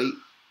 right?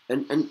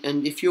 And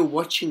if you're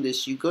watching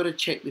this, you've got to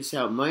check this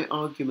out. My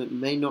argument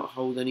may not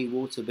hold any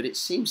water, but it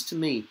seems to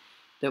me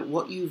that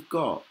what you've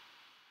got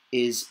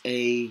is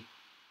a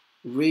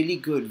really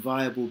good,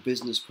 viable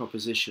business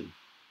proposition.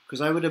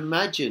 Because I would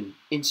imagine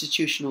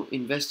institutional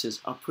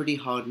investors are pretty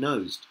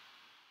hard-nosed.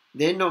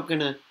 They're not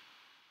gonna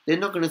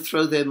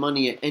throw their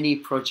money at any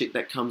project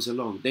that comes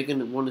along. They're going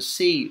to want to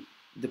see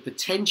the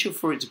potential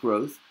for its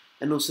growth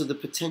and also the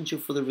potential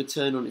for the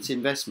return on its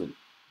investment.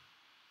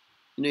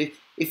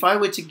 If I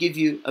were to give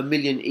you 1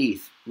 million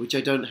ETH, which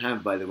I don't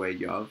have, by the way,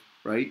 Yoav,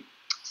 right?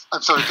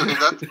 I'm sorry to hear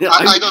that.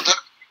 I don't have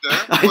it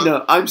there. I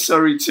know. I'm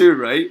sorry too,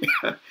 right?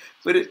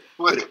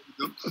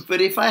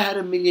 but if I had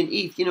 1 million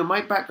ETH,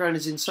 my background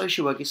is in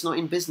social work. It's not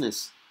in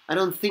business. I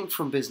don't think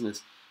from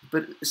business.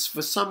 But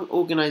for some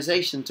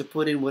organization to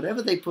put in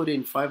whatever they put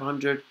in,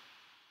 500,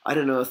 I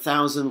don't know,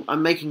 1,000,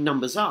 I'm making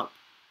numbers up.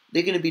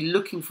 They're going to be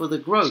looking for the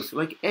growth,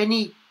 like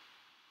any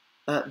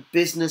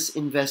business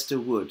investor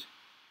would.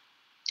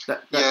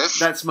 Yes.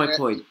 That's my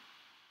point.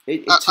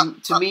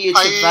 To me, it's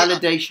a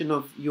validation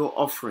of your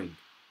offering.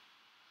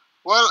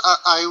 Well,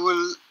 I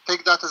will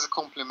take that as a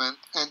compliment.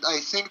 And I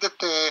think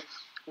that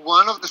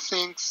one of the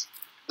things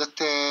that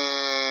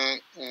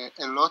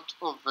a lot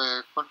of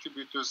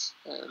contributors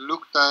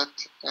looked at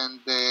and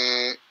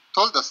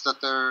told us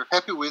that they're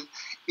happy with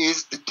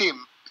is the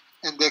team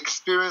and the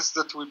experience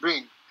that we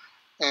bring.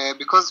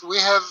 Because we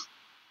have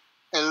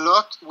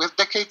we have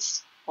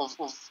decades of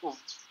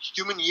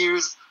human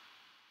years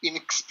in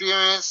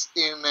experience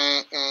in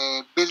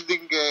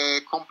building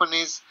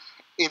companies,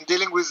 in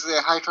dealing with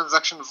high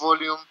transaction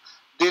volume,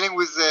 dealing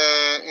with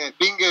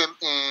being a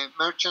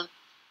merchant,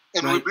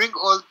 and Right. we bring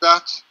all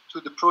that to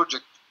the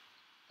project.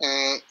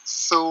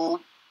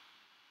 So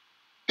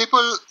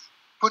people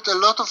put a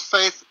lot of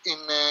faith in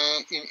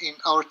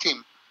our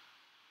team.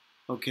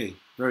 Okay,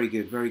 very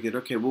good, very good.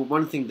 Okay, well,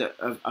 one thing that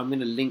I'm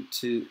going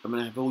to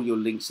have all your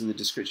links in the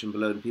description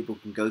below, and people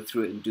can go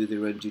through it and do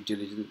their own due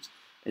diligence.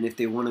 And if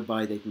they want to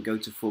buy, they can go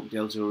to Fork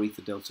Delta or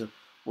Ether Delta,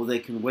 or they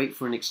can wait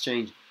for an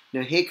exchange.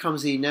 Now, here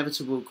comes the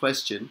inevitable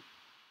question.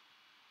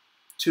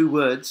 2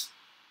 words.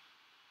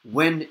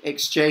 When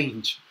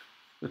exchange?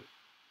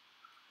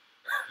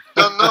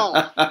 Don't know.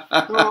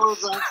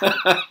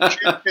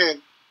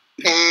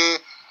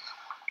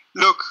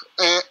 Look,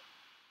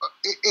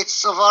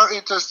 it's of our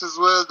interest as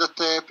well that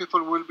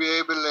people will be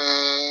able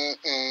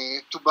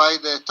to buy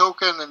the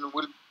token and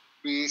will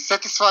be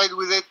satisfied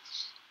with it.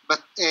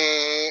 But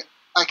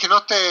I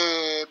cannot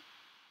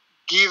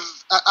give.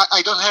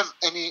 I don't have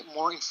any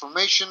more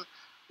information.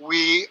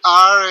 We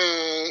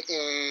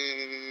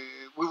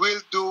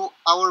will do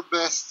our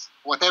best,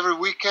 whatever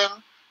we can,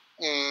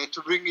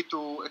 to bring it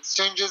to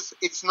exchanges.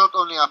 It's not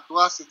only up to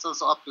us; it's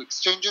also up to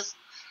exchanges.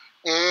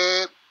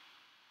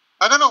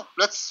 I don't know.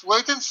 Let's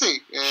wait and see.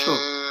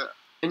 Sure.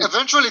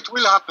 Eventually, it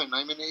will happen.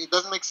 I mean, it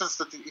doesn't make sense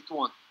that it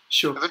won't.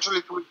 Sure. Eventually,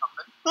 it will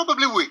happen.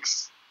 Probably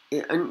weeks.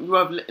 Yeah, and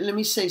Rob, let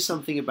me say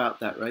something about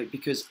that, right?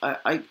 Because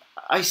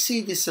I see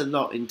this a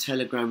lot in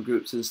Telegram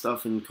groups and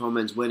stuff and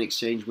comments, when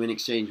exchange, when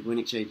exchange, when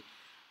exchange.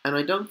 And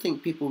I don't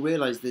think people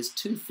realize there's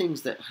 2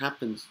 things that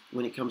happens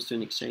when it comes to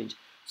an exchange.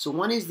 So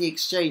one is the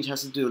exchange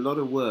has to do a lot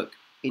of work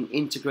in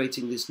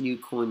integrating this new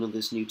coin or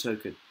this new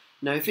token.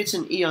 Now, if it's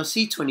an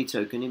ERC20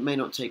 token, it may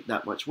not take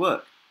that much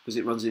work because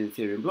it runs in the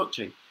Ethereum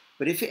blockchain.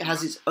 But if it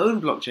has its own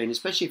blockchain,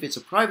 especially if it's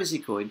a privacy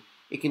coin,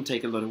 it can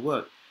take a lot of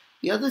work.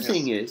 The other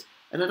thing is,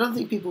 and I don't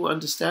think people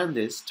understand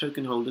this,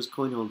 token holders,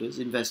 coin holders,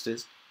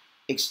 investors,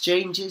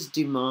 exchanges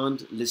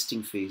demand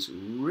listing fees,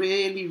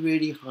 really,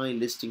 really high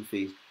listing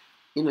fees.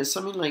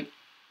 Something like,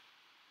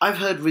 I've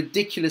heard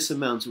ridiculous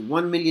amounts,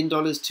 $1 million,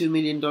 $2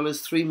 million,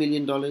 $3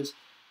 million,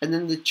 and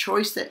then the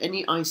choice that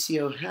any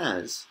ICO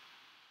has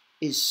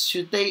is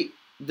should they,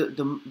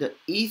 the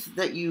ETH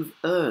that you've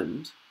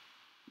earned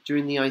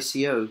during the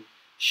ICO,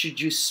 should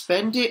you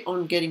spend it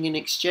on getting an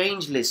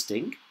exchange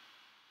listing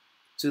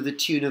to the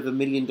tune of $1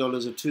 million or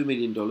 $2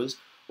 million,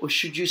 or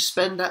should you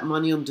spend that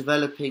money on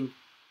developing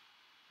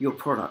your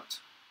product,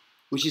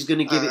 which is going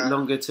to give it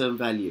longer term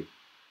value?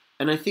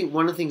 And I think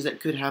one of the things that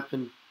could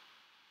happen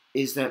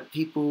is that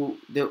people,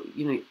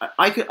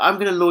 I'm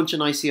going to launch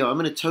an ICO. I'm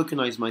going to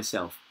tokenize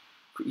myself.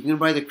 You can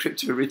buy the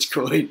crypto rich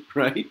coin,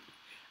 right?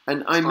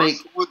 And I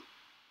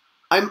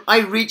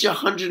reach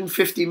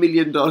 $150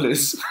 million,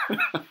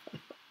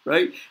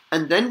 right?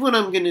 And then what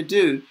I'm going to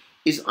do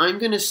is I'm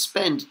going to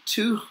spend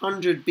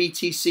 200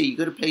 BTC. You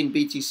got to pay in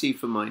BTC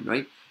for mine,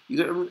 right?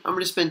 I'm going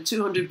to spend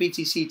 200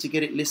 BTC to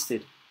get it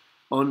listed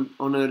on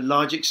a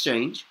large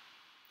exchange.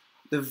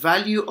 The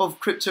value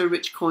of crypto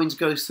rich coins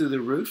goes through the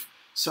roof.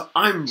 So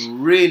I'm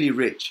really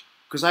rich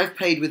because I've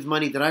paid with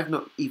money that I've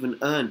not even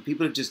earned.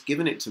 People have just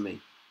given it to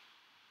me.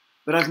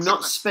 But I've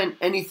not spent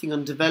anything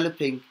on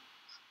developing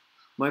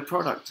my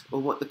product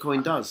or what the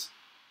coin does.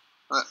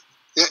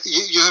 Yeah,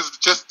 you have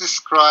just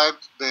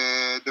described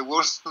the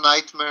worst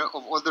nightmare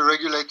of all the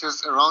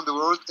regulators around the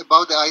world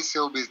about the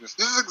ICO business.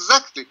 This is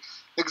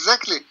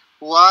exactly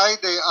why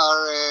they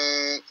are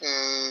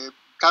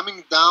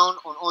coming down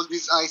on all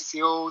these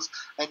ICOs,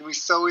 and we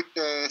saw it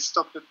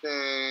stopped at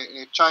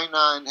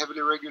China and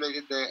heavily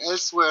regulated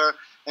elsewhere,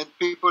 and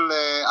people,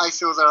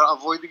 ICOs are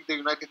avoiding the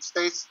United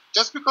States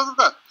just because of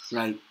that.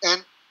 Right.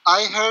 And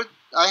I heard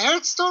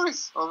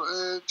stories of,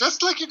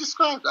 just like you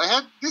described. I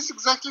had this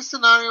exactly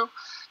scenario,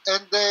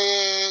 and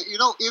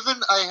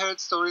even I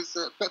heard stories.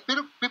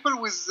 People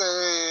with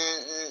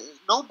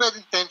no bad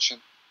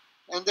intention,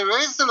 and they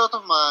raised a lot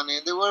of money,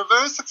 and they were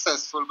very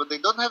successful, but they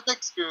don't have the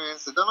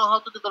experience. They don't know how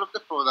to develop the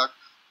product,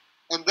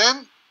 and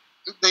then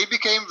they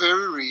became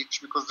very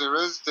rich because they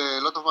raised a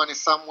lot of money.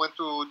 Some went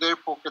to their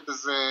pocket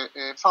as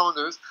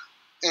founders,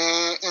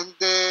 and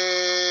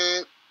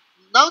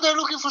now they're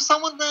looking for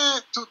someone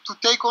to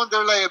take on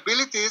their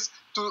liabilities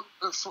to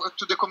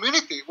the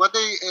community, what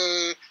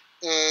they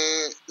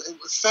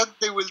said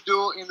they will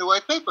do in the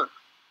white paper.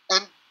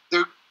 And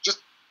they're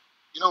just,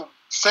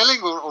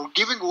 selling or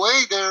giving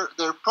away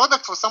their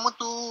product for someone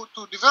to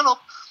develop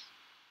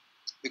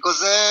because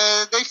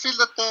they feel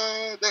that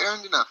they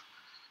earned enough.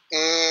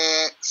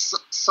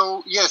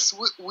 So yes,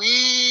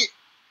 we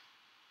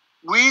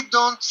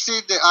don't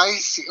see the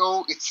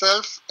ICO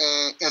itself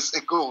as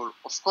a goal.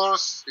 Of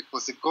course, it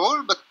was a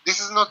goal, but this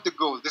is not the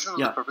goal. This is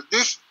not the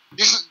purpose.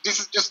 This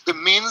is just the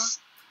means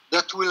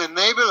that will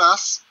enable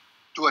us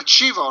to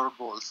achieve our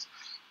goals.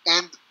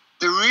 And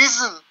the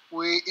reason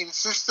we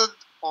insisted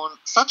on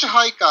such a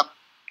high cap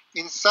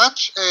in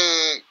such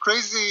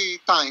crazy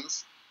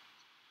times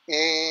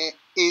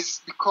is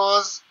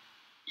because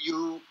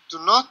you do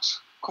not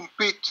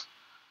compete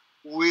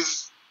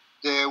with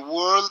the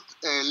world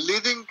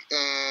leading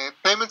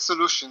payment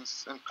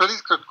solutions and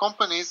credit card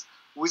companies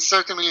with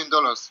 $30 million.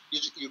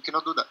 You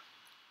cannot do that.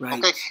 Right.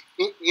 Okay,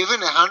 even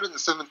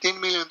 $117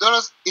 million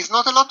is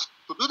not a lot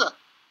to do that.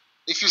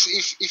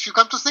 If you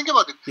come to think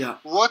about it, yeah.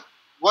 What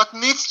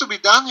needs to be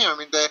done here? I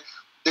mean, the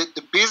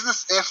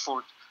business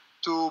effort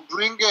to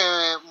bring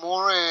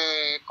more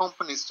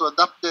companies to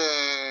adopt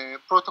the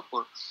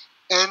protocol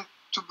and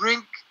to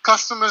bring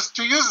customers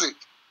to use it.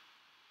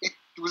 It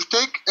will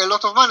take a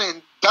lot of money,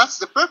 and that's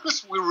the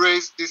purpose we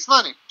raised this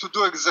money, to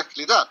do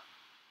exactly that.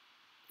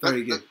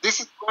 Very good.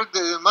 This is where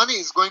the money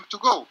is going to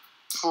go,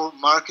 for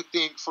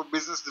marketing, for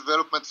business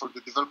development, for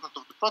the development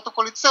of the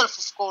protocol itself,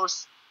 of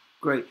course.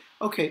 Great.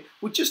 Okay.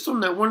 Well, just on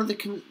that,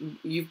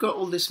 you've got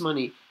all this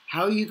money.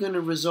 How are you going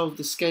to resolve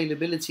the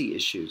scalability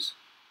issues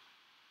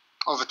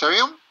of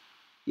Ethereum?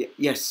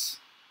 Yes.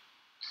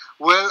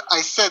 Well,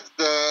 I said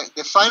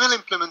the final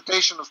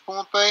implementation of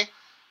Puma Pay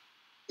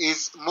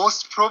is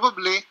most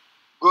probably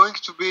going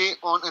to be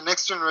on a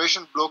next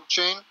generation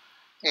blockchain.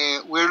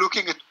 We're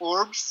looking at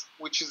Orbs,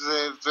 which is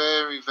a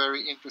very,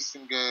 very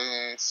interesting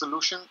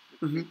solution.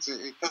 Mm-hmm.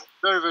 It has a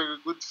very, very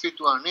good fit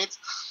to our needs.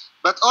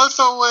 But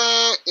also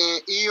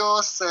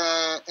EOS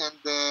and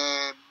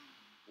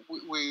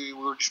we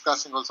were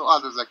discussing also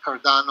others like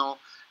Cardano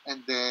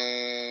and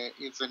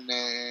even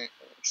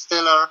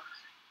Stellar.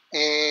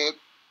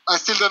 I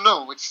still don't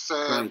know. It's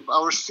right.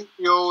 Our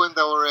CTO and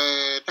our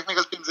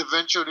technical teams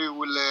eventually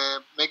will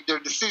make their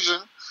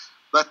decision.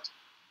 But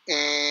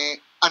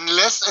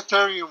unless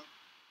Ethereum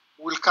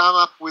will come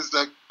up with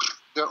like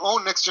their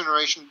own next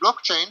generation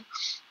blockchain,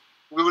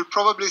 we will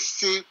probably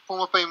see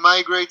Puma Pay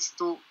migrates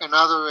to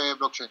another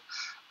blockchain.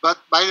 But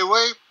by the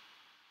way,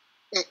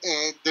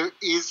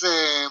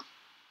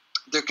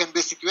 there can be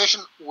a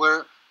situation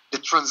where the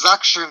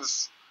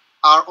transactions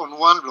are on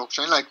one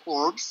blockchain, like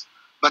Orbs,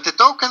 but the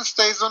token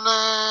stays on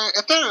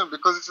Ethereum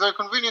because it's very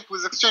convenient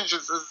with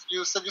exchanges, as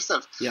you said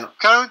yourself. Yeah.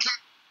 Currently,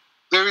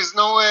 there is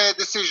no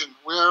decision.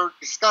 We are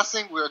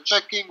discussing, we are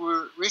checking,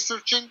 we're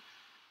researching,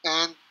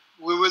 and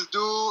we will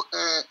do.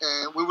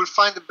 We will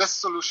find the best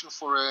solution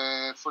for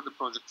the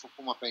project for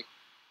Puma Pay.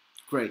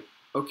 Great.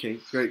 Okay.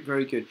 Great.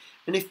 Very good.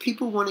 And if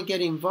people want to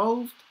get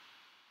involved,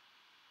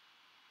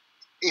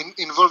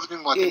 involved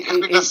in what?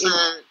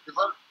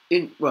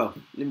 well,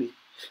 let me.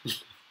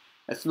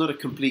 That's not a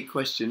complete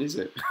question, is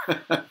it?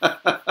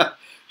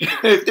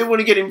 If they want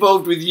to get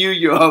involved with you,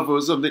 Yoav, or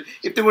something,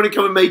 if they want to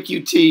come and make you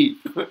tea.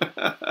 Well,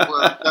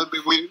 that'll be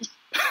weird.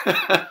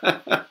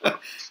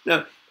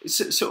 No,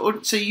 so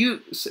this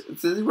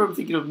is what I'm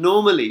thinking of.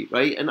 Normally,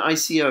 right, an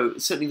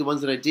ICO, certainly the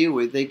ones that I deal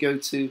with, they go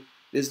to,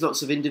 there's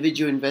lots of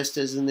individual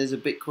investors, and there's a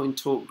Bitcoin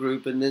talk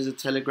group, and there's a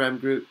Telegram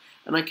group,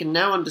 and I can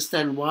now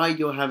understand why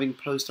you're having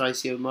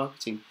post-ICO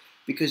marketing,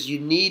 because you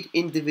need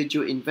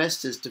individual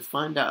investors to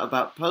find out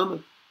about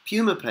Puma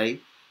Pay,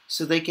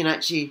 so they can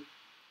actually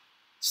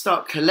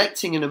start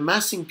collecting and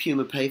amassing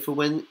Puma Pay for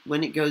when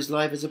it goes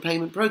live as a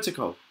payment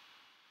protocol.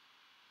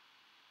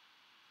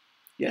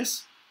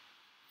 Yes?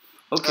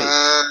 Okay.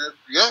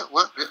 Yeah,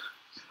 well, yeah.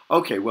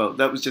 Okay, well,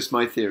 that was just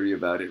my theory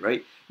about it,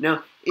 right?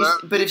 Now,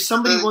 but if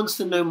somebody wants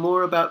to know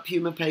more about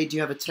Puma Pay, do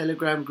you have a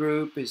Telegram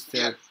group? Is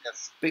there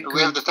Yes. Bitcoin?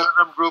 We have the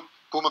Telegram group,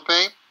 Puma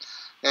Pay.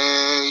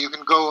 You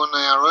can go on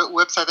our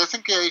website. I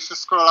think if you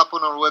scroll up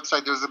on our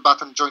website, there's a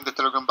button, join the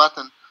Telegram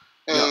button.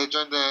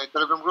 Join the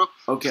Telegram group.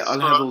 Okay, I'll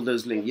have all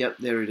those links. Yep,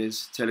 there it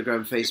is.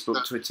 Telegram,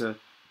 Facebook, Twitter.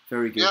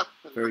 Very good. Yep.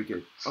 Very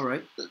good. All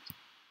right.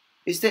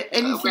 Is there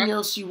anything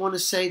else you want to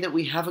say that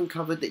we haven't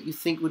covered that you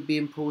think would be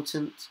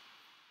important?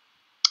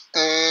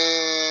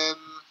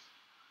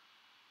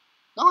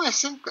 No, I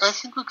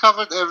think we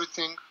covered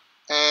everything.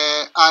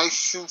 I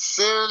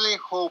sincerely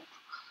hope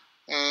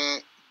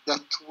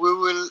that we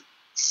will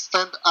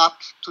stand up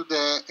to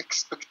the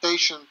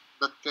expectation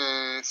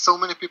that so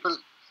many people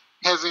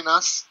have in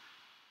us,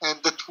 and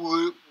that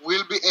we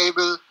will be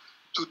able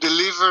to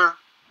deliver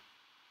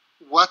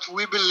what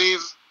we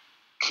believe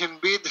can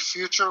be the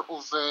future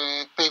of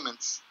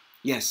payments.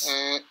 Yes.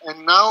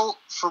 And now,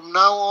 from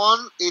now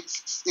on,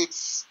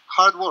 it's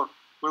hard work.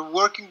 We're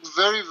working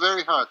very,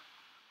 very hard.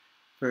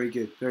 Very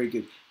good, very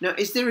good. Now,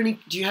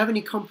 do you have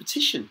any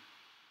competition?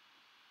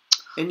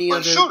 Any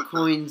other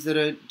coins that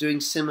are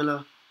doing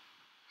similar?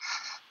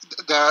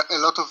 There are a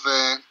lot of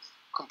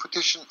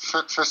competition.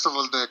 First of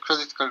all, the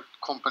credit card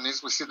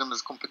companies, we see them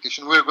as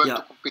competition. We're going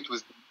to compete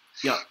with them.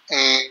 Yeah.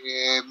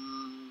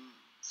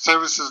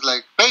 Services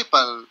like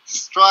PayPal,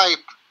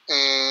 Stripe,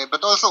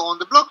 but also on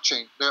the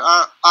blockchain. There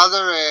are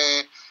other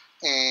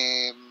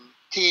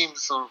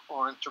teams or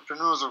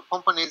entrepreneurs or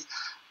companies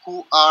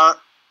who are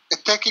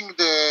attacking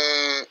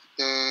the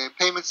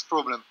payments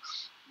problem.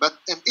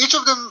 And each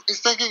of them is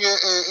taking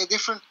a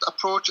different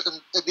approach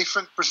and a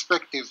different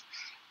perspective.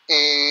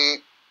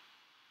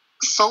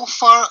 So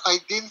far, I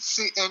didn't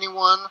see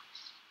anyone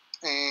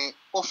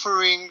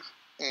offering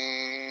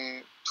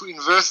to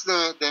inverse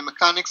the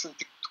mechanics and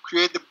to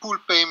create the pool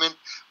payment,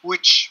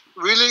 which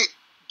really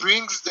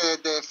brings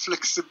the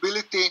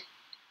flexibility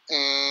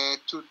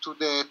to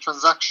the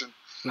transaction.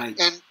 Right.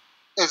 And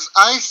as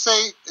I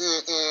say,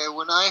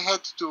 when I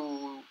had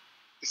to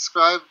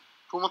describe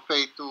Puma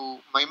Pay to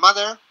my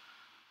mother,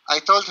 I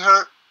told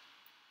her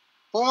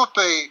Puma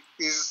Pay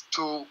is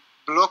to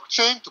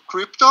blockchain, to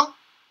crypto,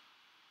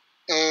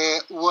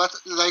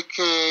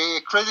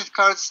 credit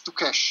cards to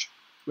cash.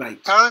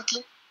 Right.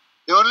 Currently,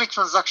 the only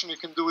transaction you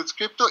can do with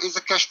crypto is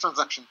a cash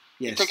transaction.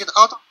 Yes. You take it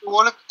out of your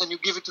wallet and you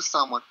give it to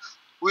someone.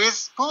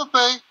 With Puma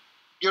Pay,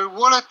 your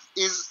wallet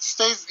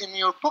stays in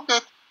your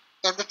pocket,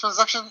 and the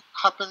transaction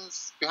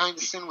happens behind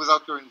the scene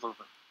without your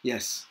involvement.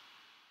 Yes.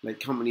 Like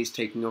companies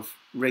taking off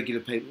regular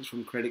payments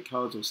from credit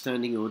cards or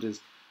standing orders.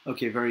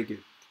 Okay, very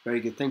good. Very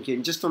good. Thank you.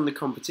 And just on the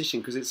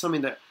competition, because it's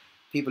something that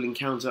people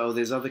encounter,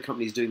 there's other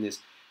companies doing this.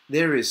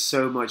 There is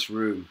so much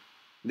room.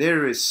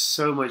 There is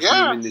so much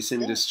room in this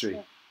industry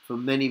for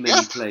many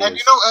players. And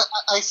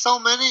I saw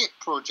many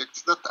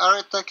projects that are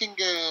attacking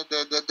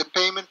the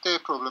payment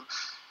problem.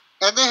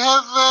 And they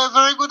have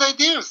very good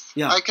ideas.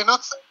 Yeah. I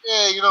cannot say,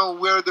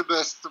 we're the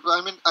best.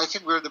 I mean, I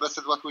think we're the best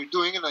at what we're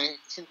doing, and I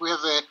think we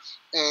have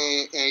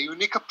a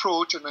unique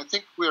approach, and I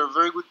think we're a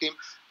very good team.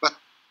 But,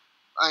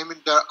 I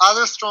mean, there are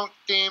other strong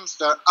teams,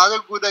 there are other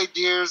good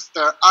ideas,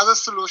 there are other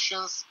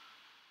solutions,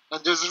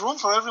 and there's room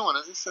for everyone,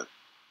 as you said.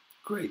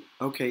 Great.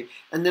 Okay.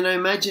 And then I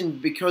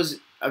imagine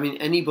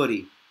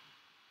anybody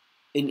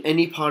in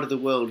any part of the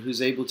world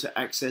who's able to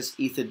access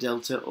Ether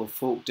Delta or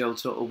Fork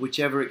Delta or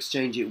whichever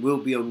exchange it will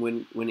be on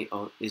when it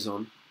is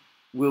on,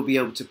 will be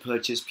able to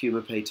purchase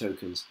Puma Pay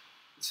tokens.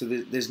 So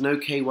there's no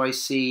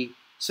KYC,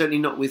 certainly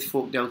not with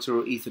Fork Delta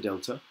or Ether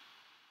Delta.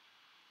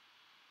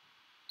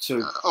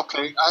 So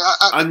okay,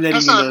 I'm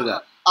letting you know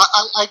that.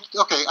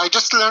 I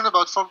just learned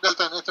about Fork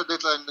Delta and Ether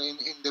Delta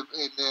in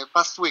the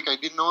past week. I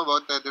didn't know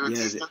about their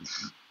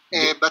existence.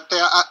 But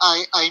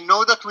I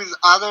know that with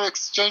other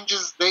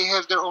exchanges, they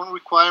have their own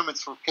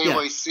requirements for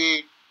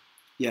KYC.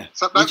 Yeah,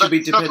 so, which will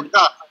be dependent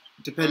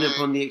dependent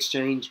upon the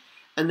exchange.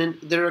 And then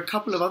there are a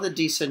couple of other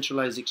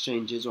decentralized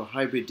exchanges or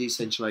hybrid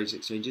decentralized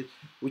exchanges,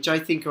 which I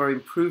think are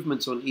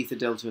improvements on Ether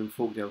Delta and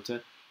Fork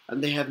Delta.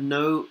 And they have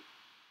no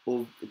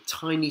or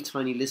tiny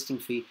listing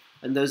fee.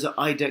 And those are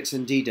IDEX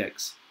and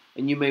DDEX.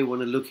 And you may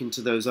want to look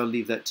into those. I'll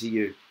leave that to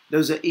you.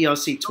 Those are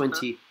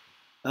ERC20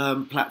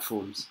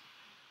 platforms.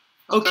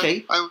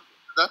 Okay. I would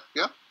do that,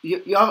 yeah.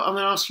 I'm going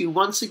to ask you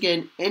once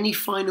again, any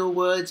final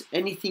words,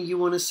 anything you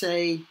want to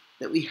say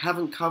that we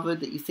haven't covered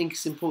that you think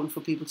is important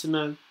for people to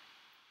know?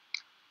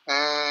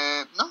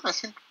 No, I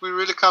think we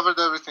really covered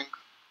everything.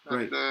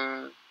 Great.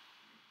 And,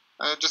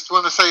 I just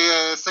want to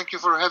say thank you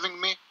for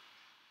having me,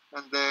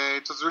 and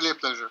it was really a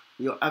pleasure.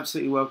 You're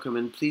absolutely welcome,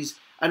 and please,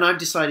 and I've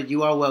decided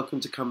you are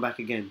welcome to come back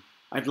again.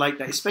 I'd like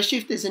that, especially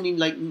if there's any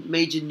like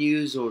major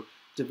news or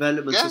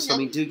developments or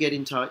something. Do get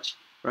in touch,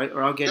 right?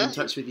 Or I'll get in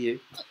touch with you.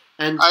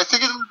 And I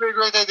think it would be a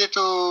great idea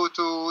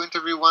to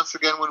interview once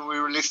again when we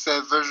release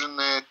version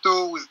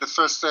 2 with the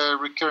first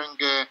recurring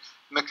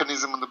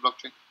mechanism on the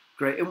blockchain.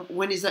 Great. And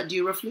when is that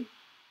due roughly?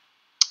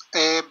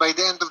 By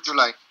the end of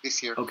July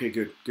this year. Okay,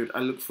 good, good. I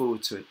look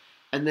forward to it.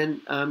 And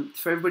then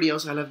for everybody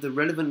else, I'll have the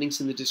relevant links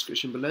in the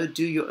description below.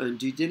 Do your own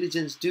due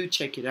diligence. Do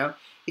check it out.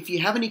 If you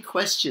have any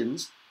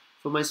questions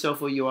for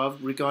myself or Yoav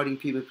regarding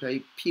Puma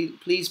Pay,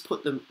 please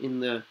put them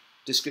in the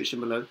description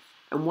below.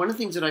 And one of the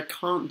things that I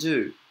can't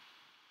do,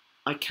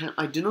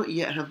 I do not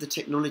yet have the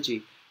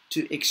technology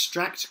to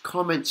extract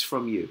comments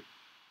from you.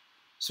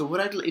 So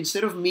what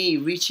instead of me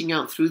reaching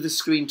out through the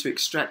screen to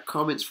extract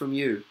comments from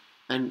you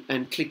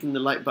and clicking the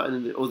like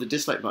button or the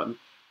dislike button,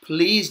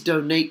 please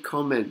donate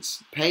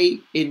comments, pay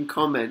in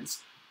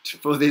comments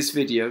for this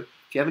video.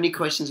 If you have any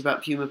questions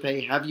about Puma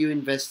Pay, have you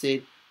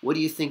invested? What do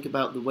you think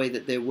about the way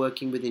that they're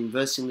working with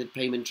inversing the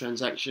payment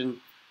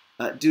transaction?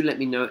 Do let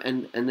me know,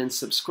 and then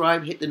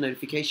subscribe, hit the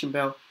notification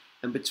bell.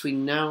 And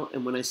between now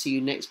and when I see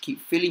you next,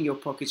 keep filling your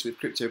pockets with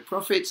crypto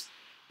profits.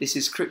 This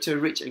is Crypto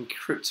Rich and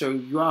Crypto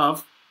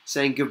Yoav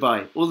saying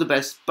goodbye. All the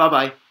best.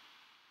 Bye-bye.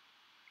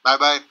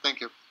 Bye-bye. Thank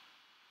you.